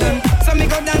from London, so me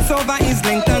go dance over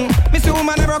Islington. Me see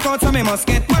woman a rock out, so me must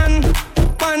get one.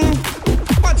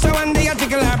 Watch her one day a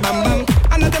jiggle her bam bam.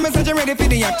 And not tell me say she ready for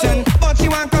the action, but she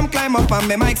want come climb up on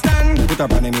me mic stand. Put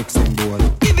up on the mixing board.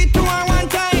 Give it to her one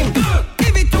time,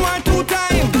 give it to her two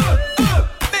times.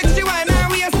 Make she whine her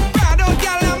waist, proud out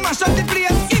girl and mash up the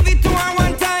place. Give it to her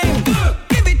one time,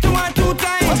 give it to her two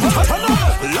times.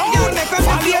 Girl make up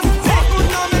the place. Say good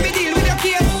now, let me deal with your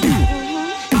case.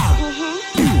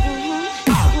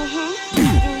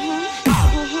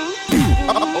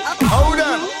 Hold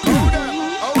on.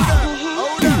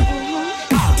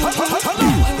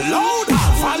 Loud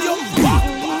volume back.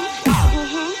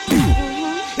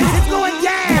 It's going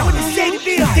down with the Shady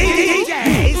Bill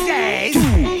DJs.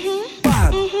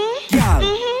 Bad girl,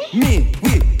 me,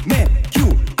 we make you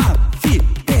happy.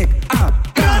 Take a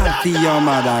call to your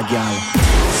mother girl.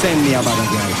 Send me a bad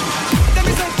girl. Let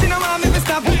me say she no want me to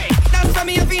stop. That's why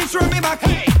me a feel throw me back.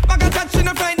 Back a touch, she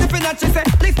no find the that. She say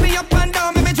lift me up and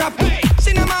down, me drop.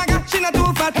 She no maga, she no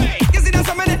too fat. You see that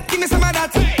some of that, give me some of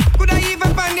that. Could I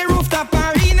even find the rooftop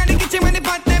or in the kitchen when the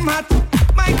pot them hot?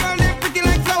 My girl they pretty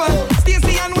like flower.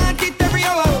 Stacy and want it every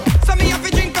hour. So me have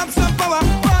to drink up some power.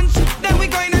 Punch, then we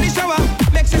go in the shower.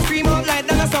 Make she scream out like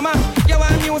than a summer. You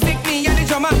want music, me and the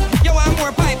drummer. You want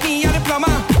more pipe, me and the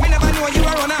plumber. Me never know you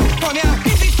a runner. Come here,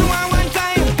 give it to her one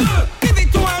time, give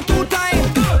it to her two times.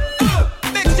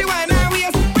 Make she whine her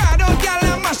waist, proud out girl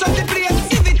and mash up the place.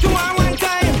 Give it to her one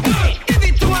time, give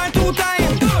it to her two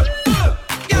times.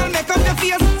 Girl make up your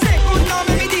face, say good now,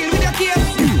 let me deal with your case.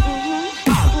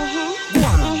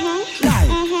 One,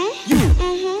 like you,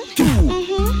 two,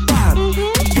 bad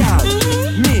girl.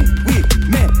 Me, we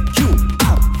make you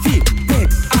happy.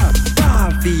 Take a ball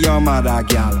for your mother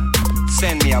girl.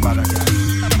 send me about that.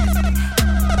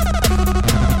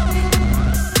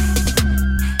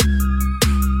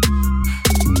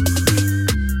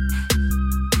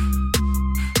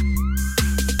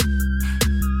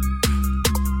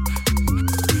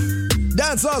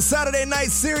 Dancehall Saturday night,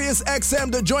 Sirius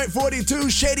XM, the Joint 42,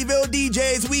 Shadyville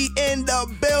DJs, we in the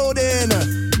building.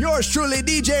 Yours truly,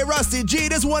 DJ Rusty G.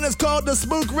 This one is called The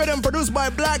Spook Rhythm, produced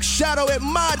by Black Shadow at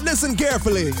Mod. Listen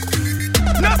carefully.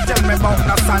 Not tell me about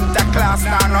no Santa Claus,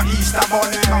 nah, no Easter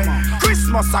bunny.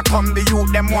 Christmas a come, the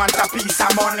youth them want a piece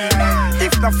of money.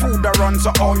 If the food a run,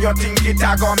 so how you think it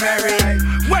a go merry?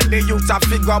 When the youth a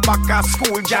figure back at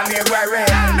school January.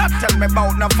 Not tell me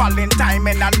about no Valentine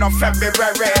and no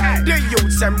February. The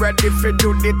youths them ready for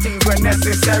do the things when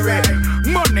necessary.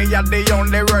 Money are the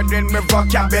only word in my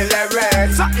vocabulary.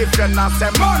 So if you not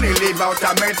say money, leave out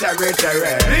of my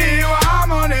territory. He want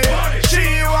money,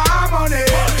 she want money,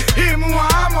 him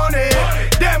want money,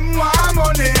 them want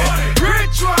money,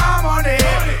 rich want money,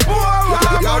 poor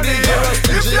want money.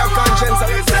 If you want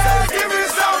money, say give me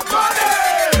some money.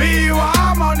 Me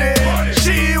want money,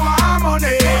 she want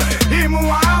money, him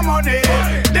want money,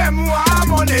 them want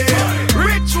money,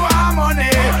 rich want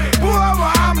money, poor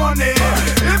want money.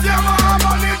 If you want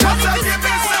money, just say give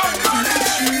me some money.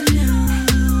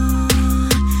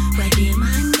 Where the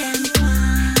man them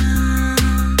want,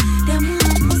 them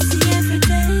want pussy every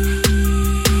day,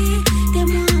 them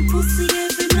want pussy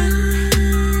every night.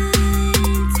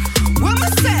 What me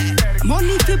say?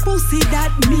 Money fi pussy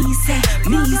that me say.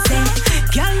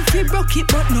 Girl fi broke it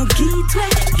but no get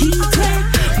way.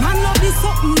 Man love this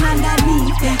something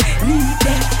underneath it.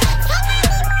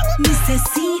 Me say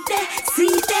see there.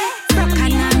 Broke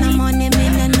and no money, me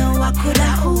no know I coulda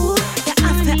who. You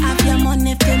have to have your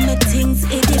money for me things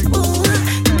it ooh.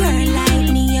 Girl like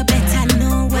me, you better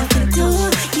know what to do.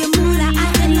 You moulda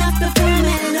had enough before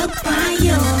me look by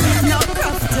you. No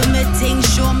rough to me things,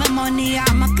 show me money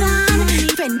I'm a gun.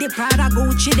 Fendi, Prada,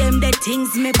 Gucci, them the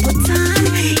things me put on.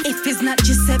 If it's not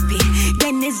Giuseppe,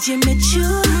 then it's Jimmy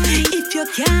Choo. If you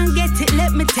can't get it,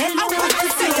 let me tell you what to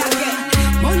say again.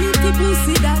 Money people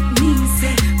see that me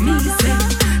say.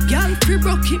 Girl free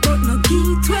broke it but no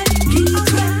get way.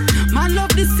 Man love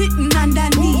the sitting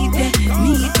underneath it.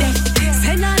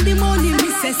 Send on the money, me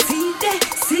say see there.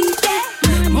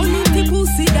 Money people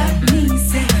see that me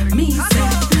say.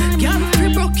 Girl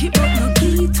free broke it but no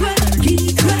get way.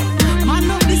 Man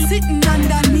love the sitting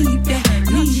underneath it.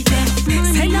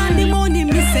 Send on the money,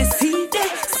 me say see there.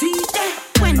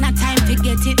 When the time to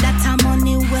get it, that a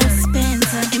money well spent.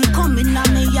 Him coming on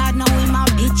me yard, now him a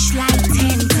bitch like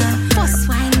tent. First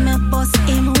wine me boss,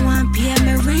 him want pay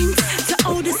me rent. To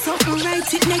order something right,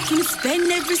 it make him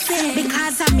spend every cent.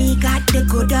 Because of me got the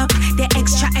good up, the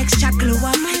extra glow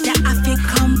up. The affy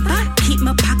come back, keep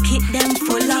my pocket them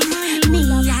full up. Me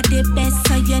are the best,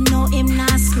 so you know him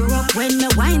not screw up. When me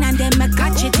wine and then me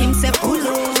catch it, him say pull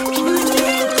up.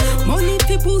 Money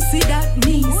people see that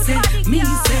me say.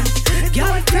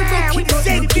 Girl, people keep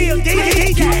same deal,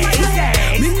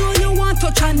 me know you want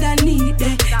touch underneath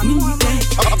it. Send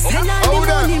on the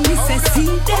money, me say see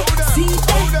that.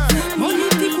 Money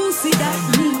people see that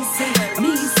me say.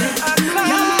 Girl,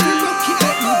 people keep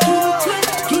up me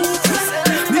get way.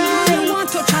 Me know you want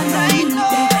touch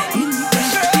underneath it.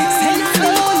 Send on the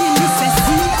money, me say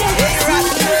see that.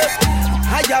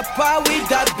 I got power with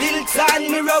that built on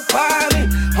me up on me.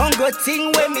 Hunger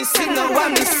thing when me sing no what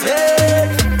me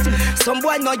say. Some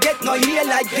boy no get no heal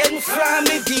again from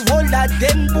me. The whole of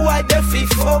them boy they fi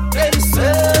fuck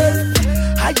themselves.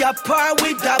 I got power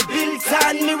with a built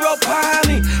on me up on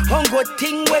me. Hunger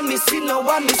thing when me see no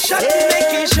one me shot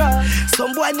making sure.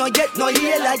 Some boy no get no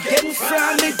heal again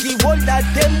from me. The whole of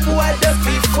them boy they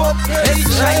fi fuck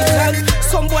themselves.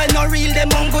 Some boy no real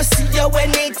them on go see you when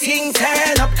anything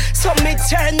turn up. So me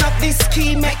turn up this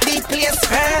key make the place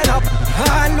turn up.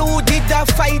 All who did the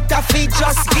fight I fi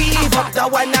just give up. The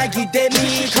one I give them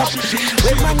meet up.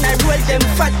 When man I roll them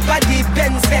fat body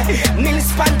Benz yeah. Mills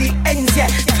span the ends yeah.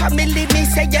 Family me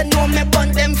say you know me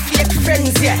bun them fake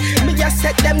friends yeah. Me just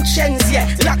set them trends yeah.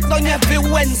 Lock down every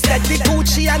Wednesday. The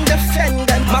Gucci and the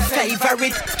Fender my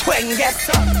favorite twang yeah.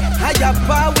 I have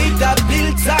power with the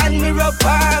built on me up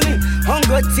on me.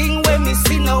 Hunger thing when me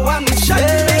see no one me shot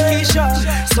making sure.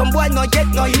 Some boy no get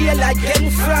no heal again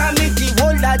from me. The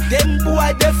whole of them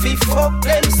boy they fi fuck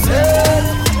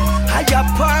themselves. I got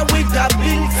power with the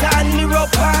built on me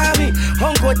up on me.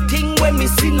 Hunger thing when me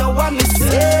see no one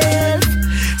myself.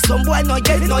 Some boy no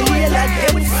get no heal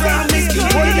again from me. The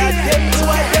whole of them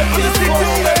boy they fi fuck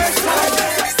themselves.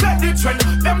 Set the trend,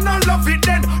 them no love it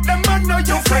then. Them man know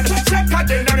you friend. Check out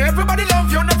then, and everybody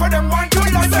love you. None for them want to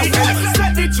love me.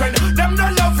 Set the trend, them no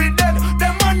love it then.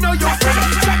 Them man know you friend.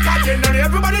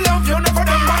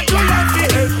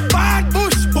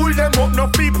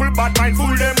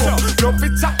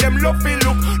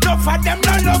 for them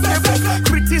no love them.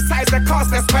 Criticize the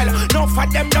cause they spell. No for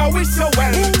them no wish you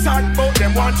well. Talk about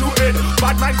them want to end.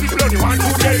 Bad man people only want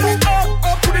to dead.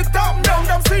 Up to the top down.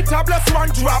 Them sweet tablets one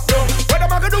drop down. What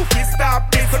am I gonna do if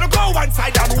stop this? Gonna go one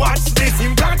side and watch this.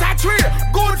 Him plant a tree,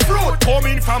 good fruit.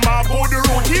 Coming from a good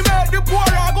root. He make the poor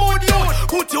a good youth.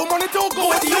 Put your money to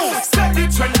good use. Set the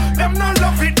trend. Them no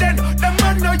love it then. Them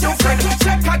man know your friend.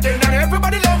 Check again and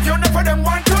everybody love you. Never them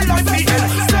want to like the end.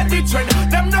 Set the trend.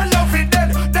 Them no love it then.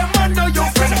 Them man know your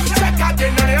friend. Check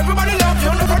again and everybody love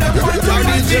you. Never them want to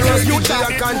like the end. You talk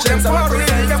it conscience and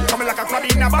real. Them coming like a club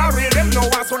in a barrel. Them no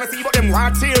one wanna see but them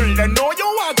want chill. They know you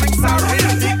want things are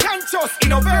real. They can't just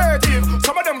innovative.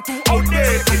 Some of them too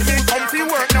outdated. They come to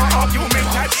work now argument.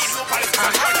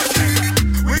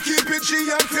 We keep it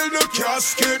G until the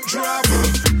casket drop.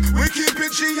 We keep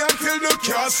it G until the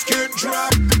casket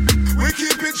drop. We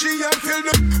keep it G until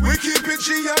the. We keep it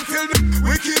G until the.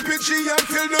 We keep it G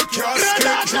until the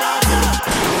casket drop.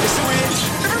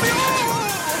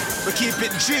 We keep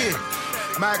it G,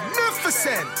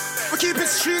 magnificent. We keep it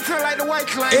street like the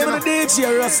white line. Even the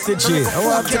DJ Rusty G. I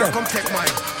want to come take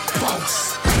mine.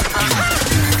 Bounce.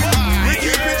 We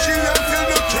keep it G until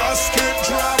the casket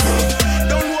drop.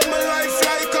 Don't want my life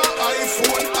like a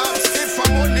iPhone apps. If I'm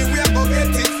money, we are gonna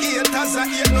get it. 8 as a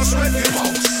 8, no sweat it.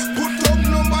 Put up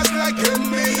numbers like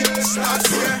NBA start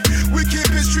here. We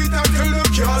keep it street until the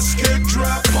casket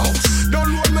drop. Don't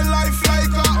want my life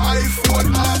like a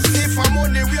iPhone apps. If I'm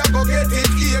money, we are gonna get it.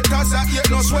 8 as a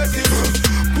 8, no sweat it.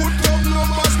 Put up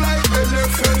numbers like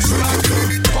elephant start.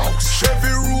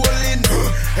 Heavy rolling,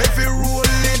 heavy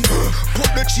rolling.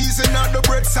 Put the cheese in the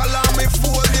bread, salami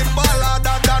folding.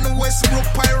 Ballada than Westbrook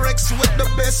Pyrex with the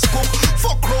best cook.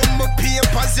 Fuck around my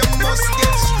papers, you must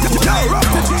get screwed.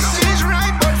 She's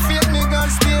right, but fake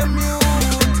niggas stay mute.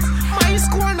 My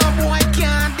score no boy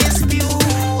can't dispute.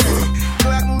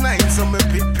 Clock 9, so me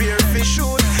prepare for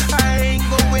shoot. I ain't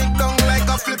going down like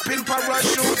a flipping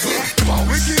parachute. Yeah.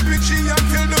 We keep it G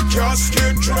until the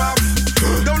casket drop.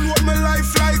 Don't want my life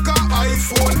like a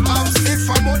iPhone apps. If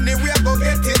I'm money, we are gonna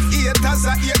get it. 8 as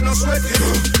a 8, no sweat it.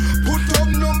 Put up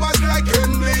numbers like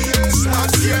NBA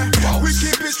stars, yeah. We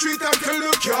keep it street until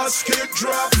the casket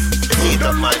drop. Eat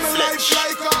up my flesh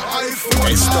like a iPhone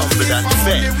I stumbled and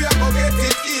fell. We are gonna get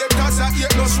it. 8 as a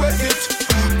 8, no sweat it.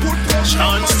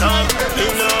 Chance time, me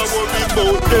nah worry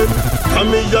about them.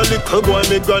 Come here, a little boy,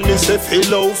 me granny say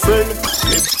fellow friend.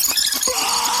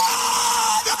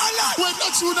 When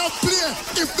that you not play,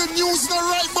 if the news not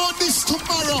right about this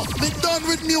tomorrow, be done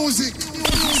with music.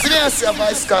 Seriously,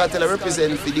 Vice Cartel, I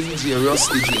represent for DJ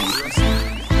Rusty G.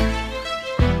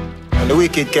 And the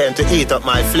wicked came to eat up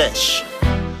my flesh.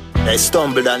 They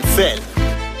stumbled and fell.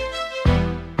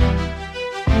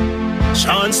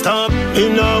 Chance time, me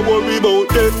nah worry about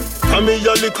them. Come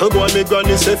here, a little boy, me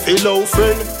granny say fellow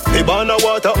friend. Me born a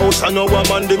Waterhouse and now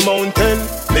I'm on the mountain.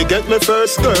 Me get me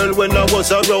first girl when I was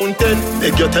around 10.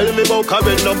 Make you tell me about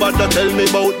Karen, nobody tell me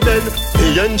about then.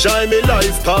 Me enjoy me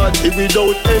life party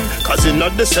without end. Cause in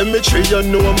the cemetery you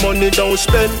know money don't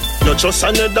spend. Not just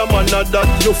another man that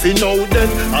you fi know then.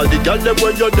 All the girls them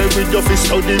where you're there with you fi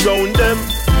study round them.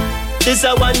 This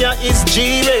a one ya is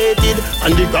G-rated.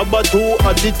 And the grabber too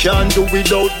hot it can't do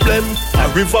without blem. A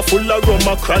river full of rum,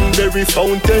 a cranberry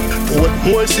fountain.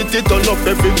 Portmore city turn up,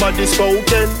 everybody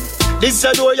spoken. This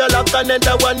a door you lock and then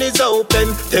the one is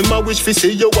open. Them a wish fi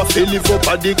see you a fi live up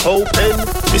at the cow pen.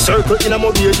 The circle in a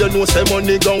mobile you know say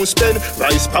money gon' spend.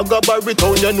 Rice bag a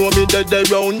Barrytown you know me dead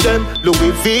around them.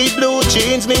 Louis V blue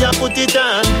jeans me a put it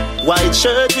on. White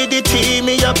shirt with the T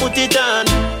me a put it on.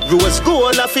 Rose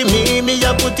gold a fi me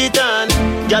a put it on.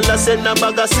 Gyal a send a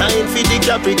bag a sign fi the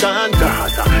Capricorn.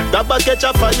 Grab a catch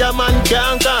a fireman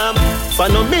can't come. For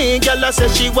no me gyal a say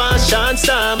she want chance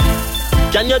time.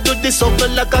 Can you do this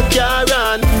something like a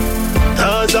Karen?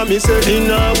 Cause I me say me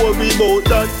nah worry about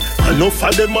that. Enough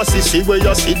of them a see where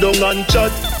you sit down and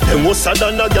chat. Them was sad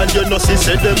than a girl you know see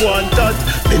say them want that.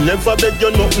 Me never beg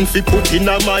you nothing fi put in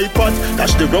a my pot.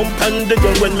 Dash the rump and the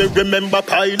gun when me remember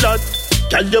pilot.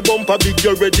 Can you bumper big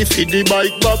you ready fi the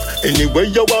bike back?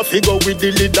 Anyway you want fi go with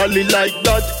the lidally like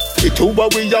that. The two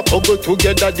of we a couple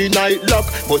together the night lock.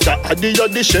 But I had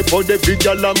the shape of the big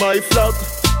girl on my flock.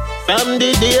 From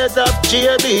the days of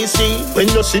JBC, when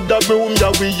you see the broom,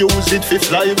 yeah, we use it for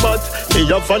fly bat. Me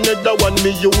have another one,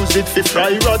 me use it for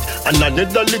fry rat. And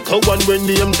another little one when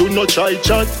name do not try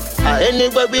chat.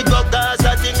 Anywhere we go, cause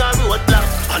I think I road black.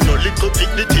 And no little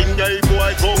thing, the thing, yeah,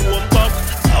 boy, go home back.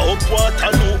 I up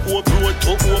water, no hope road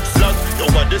to hope flat. You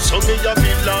want the sun, me a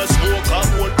bill and smoke a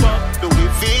whole pack.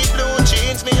 Louis V blue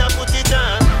jeans, me a put it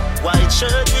on. White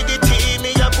shirt with the T,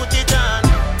 me a put it on.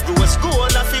 Rose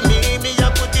gold, a fi me a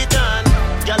put it on.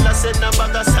 Gyal a send a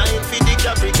bag of sign for the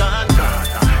Capricorn.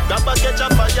 Gabba catch a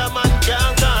fireman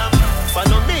can't come.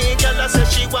 Follow me, girl, I say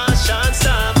she want chance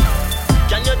some.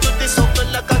 Can you do this something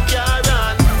like a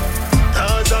Karen?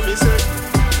 How's me say?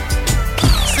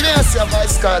 Senior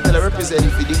Vice Cartel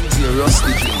representing for DJ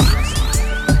Rusty G.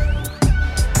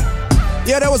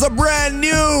 Yeah, that was a brand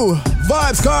new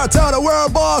Vibes Cartel, the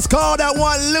world boss called that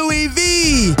one Louis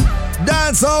V.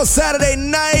 Dance on Saturday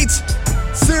night.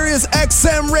 Sirius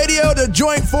XM Radio, the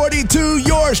Joint 42.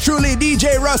 Yours truly,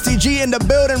 DJ Rusty G in the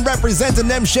building, representing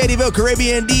them Shadyville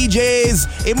Caribbean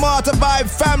DJs. Immortal Vibe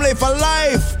family for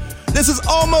life. This is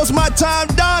almost my time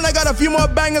done. I got a few more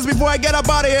bangers before I get up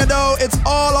out of here, though. It's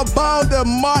all about the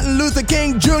Martin Luther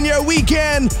King Jr.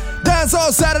 weekend. Dance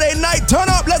on Saturday night. Turn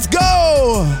up, let's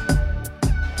go.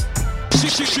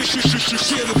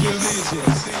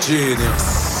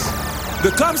 Genius.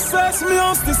 The cops searched me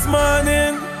house this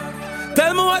morning.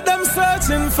 Tell me what them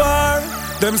searching for.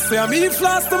 Them say I'm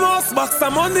E-Floss the most box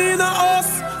of money in a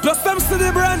house. Plus them see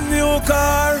the brand new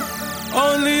car.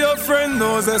 Only your friend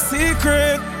knows a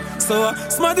secret. So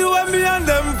smarty when me and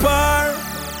them par.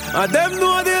 And them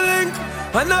know the link.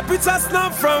 And a picture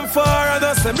snap from far. And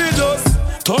I say me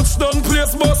just touchdown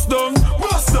place bust down.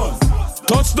 Bust down.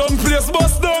 Touchdown place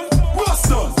bust down. Bust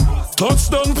down.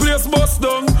 Touchdown place bust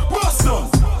down. Bust down.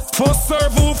 First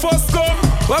serve who first come.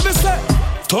 What me say?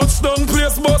 Touchdown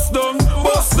place bust down.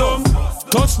 Bust down.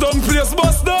 Touchdown place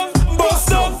bust down. Bust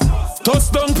down.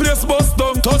 Touchdown place bust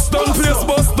down. Touchdown place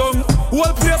bust down.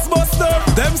 Whole place bust down.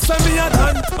 Them send me a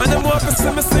hand and them want to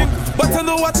see me sing. But I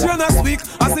know what you're not weak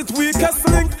as it weakest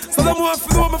link. So them want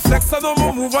to know me flex, I know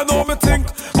me move, I know me think.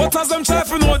 But as them try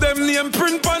to know them name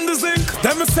print on the zinc.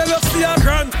 Them me sell up for a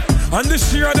grand and the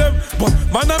sheer them. But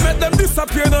man I make them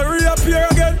disappear and reappear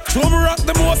again. Show me rock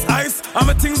the most ice and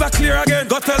my things are clear again.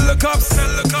 Go tell the cops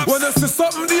when you see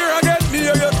something there again. Me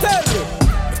hear you tell you.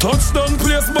 Touchdown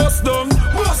place bust down.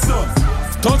 Bust down.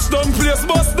 Touchdown place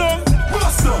bust down.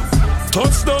 Bust down.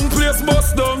 Touchdown place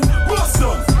bust down. Bust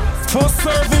down. First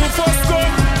serve who first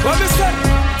come. What me say?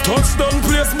 Touchdown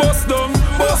place bust down.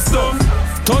 Bust down.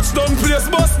 Touchdown place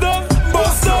bust down.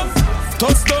 Bust down.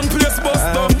 Touchdown place bust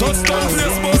down. Touchdown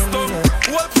place bust down.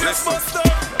 What place bust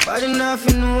down? Nobody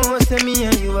nothing knows, say me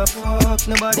and you a fuck.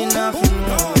 Nobody nothing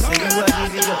knows, say you a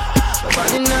give it up.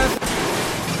 Nobody nothing.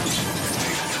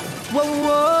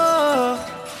 Whoa,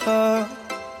 whoa,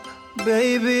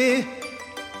 baby,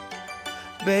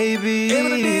 baby. Hey,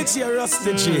 the DJ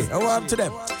Rusty G. I want to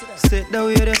them. Sit down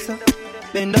with us,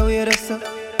 bend down with us.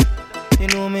 You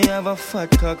know me have a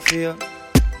fat cock for you.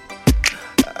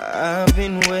 I've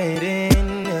been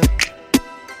waiting.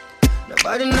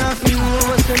 Nobody nothing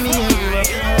knows, say me and you a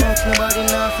fuck. Nobody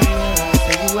nothing knows,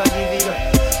 say you a give it up.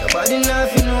 Nobody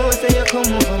nothing knows, say you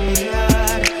come over me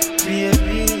hard, baby.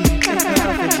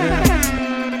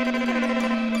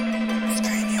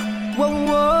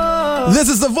 This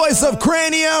is the voice of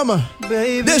Cranium.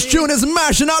 Baby. This tune is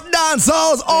mashing up dance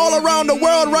halls all around the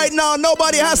world right now.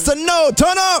 Nobody has to know.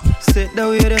 Turn up. Sit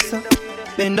down with us,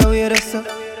 bend down with us.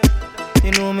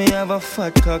 You know me have a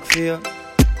fat cock for you.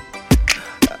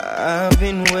 I've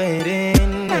been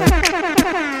waiting.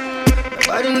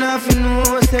 Nobody nothing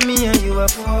knows, say me and you a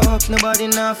fuck. Nobody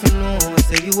nothing knows,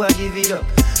 say you a give it up.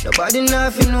 Nobody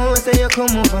nothing knows, say you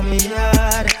come over me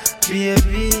yard.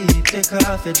 Baby, take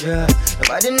off your dress.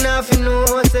 Nobody nothing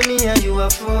knows, say me and you a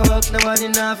fuck. Nobody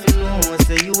nothing knows,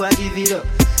 say you a give it up.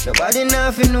 Nobody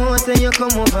nothing knows, say you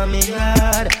come over me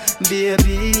yard.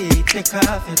 Baby, take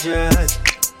off your dress.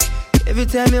 Every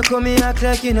time you come here, act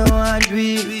like you know I do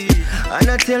it. And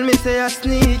I tell me, say I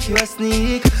sneak, you a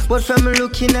sneak. But from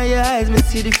looking at your eyes, me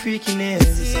see the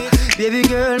freakiness. Baby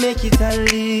girl, make it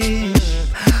unleash.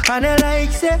 And I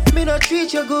like, say, me no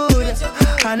treat you good.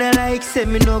 And I like, say,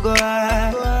 me no go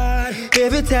hard.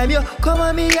 Every time you come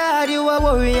on me yard, you a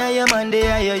worry and your man they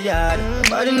are your yard.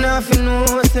 Nobody nothing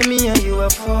knows, say me and you a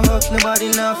fuck.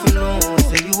 Nobody nothing knows,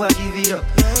 say you a give it up.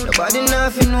 Nobody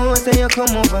nothing knows, say you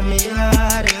come over me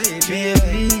yard.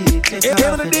 Baby, take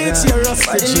off the dress.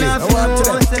 Nobody nothing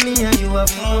knows, say me and you a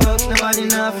fuck. Nobody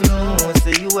nothing knows,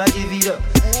 say you a give it up.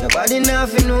 Nobody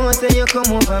nothing knows, say you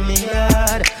come over me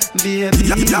yard. Baby,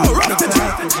 take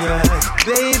off the dress.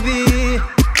 Baby,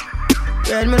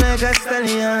 ride me like a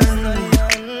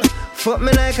stallion. Fuck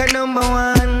me like a number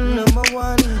one.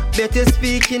 Better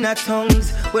speak in a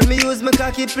tongues. When me use my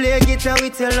cocky play guitar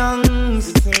with your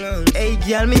lungs. Hey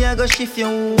girl, me I go shift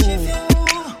you.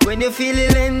 When you feel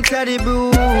it enter the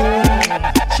boom,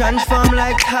 transform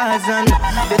like Tarzan.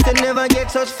 Better never get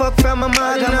such fuck from a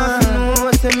man. Nobody nothing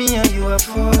knows, say me and you a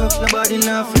fuck. Nobody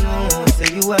nothing knows,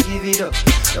 say you a give it up.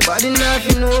 Nobody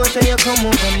nothing knows, say you come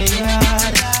over me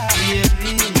yard.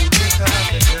 Baby, take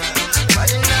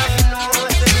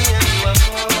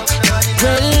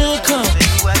Welcome.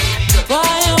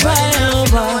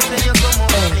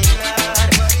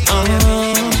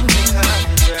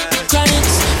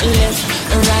 Chronics, left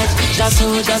and right. Just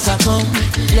soldiers are come,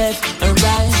 left and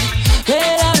right.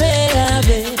 Bella, bella,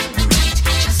 bella.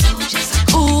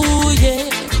 Ooh, yeah.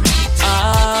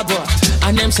 Ah, boy.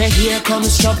 And them say, here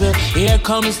comes trouble, here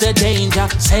comes the danger.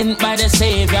 Sent by the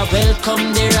Savior,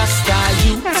 welcome the Rasta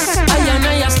youths.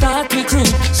 I start recruit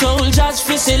soldiers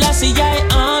for Selassie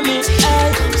army.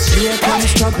 Here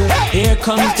comes trouble, here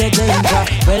comes the danger.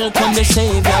 Welcome the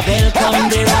Savior, welcome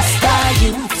the Rasta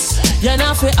youths. You're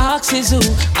not for axes who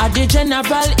are the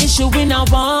general issue in a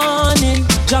warning.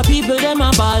 Job people them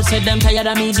a ball, said them tired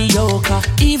of mediocre.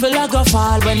 Evil a go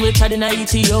fall when we tried in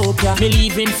Ethiopia.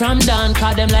 Believing from down,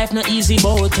 cause them life no easy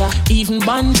boat. Even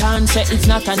Bantan said it's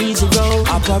not an easy road.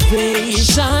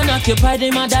 Operation occupy the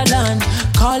motherland,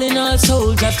 calling all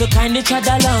soldiers to kind each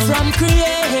other along. From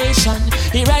creation,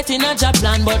 he writing a job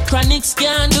plan, but Chronics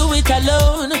can't do it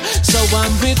alone. So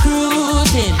I'm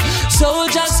recruiting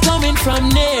soldiers coming from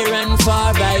near and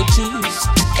far by choose.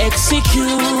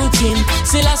 Executing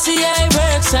Selassie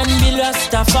works and be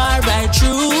Rastafari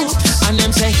true. And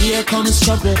them say here comes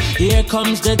trouble, here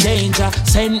comes the danger.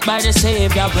 Sent by the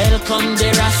Savior, welcome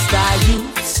the Rasta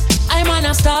youths. I'm on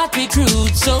a start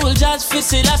recruit soldiers for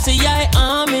Selassie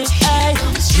army. Aye.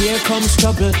 Here comes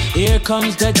trouble, here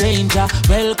comes the danger.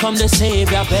 Welcome the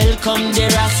Savior, welcome the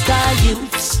Rasta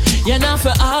youths. You're not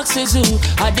for axes who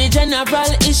are the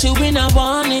general issue in a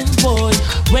warning, boy.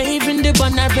 Waving the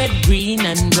banner red, green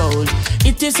and gold.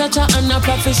 It is such a honor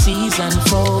prophecies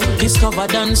unfold.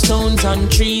 Discovered on stones, on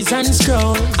trees and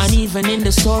scrolls. And even in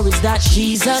the stories that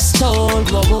Jesus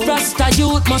told. Whoa. Rasta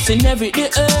youth must inherit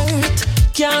the earth.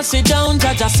 Can't sit down,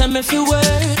 Jaja send me fi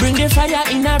work. Bring the fire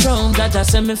in a round, Jaja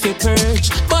send me fi purge.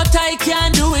 But I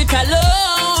can't do it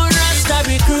alone. Rasta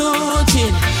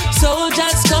recruiting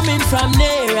soldiers coming from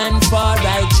near and far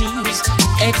I choose.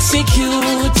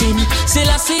 Executing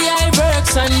Selassie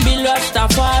works and be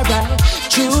Rastafari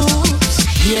choose.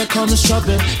 Here comes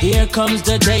trouble, here comes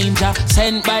the danger.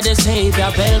 Sent by the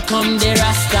Savior, welcome the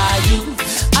Rasta youth.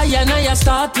 I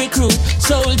start recruit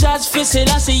soldiers for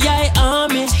Selassie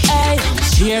army. Ay.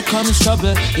 Here comes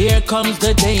trouble, here comes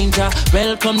the danger.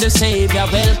 Welcome the Savior,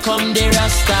 welcome the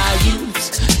Rasta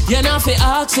youths. You're not for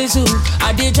axes who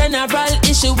are the general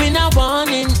issue in a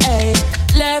warning. Ay.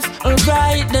 Left and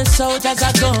right, the soldiers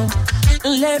are gone.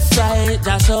 Left, right,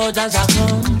 the soldiers are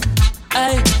come.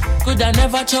 Ay. Could I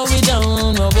never throw it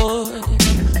down, oh boy.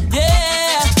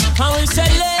 Yeah, and we say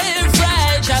left,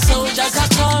 right, the soldiers are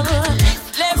come.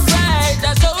 Left, right,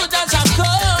 the soldiers are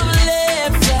come.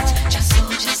 Left, right, the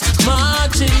soldiers are come.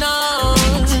 Marching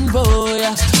on, boy.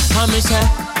 And me say,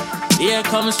 here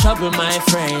comes trouble, my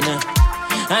friend.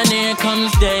 And here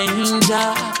comes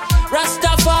danger.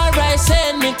 Rastafari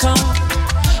send me come.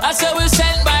 I say we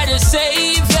sent by the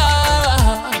Savior.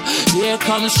 Here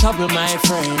comes trouble, my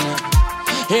friend.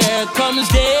 Here comes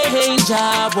danger.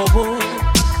 Whoa.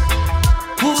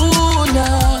 Ooh,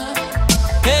 nah.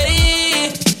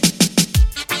 Hey.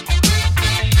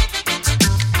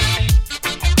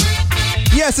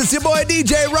 Yes, it's your boy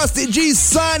DJ Rusty G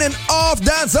signing off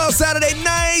Dancehall Saturday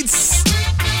nights.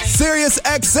 Sirius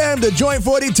XM, the Joint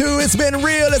 42. It's been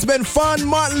real. It's been fun.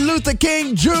 Martin Luther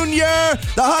King Jr.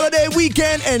 The holiday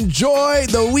weekend. Enjoy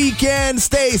the weekend.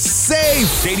 Stay safe.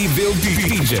 Shadyville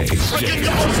DJ.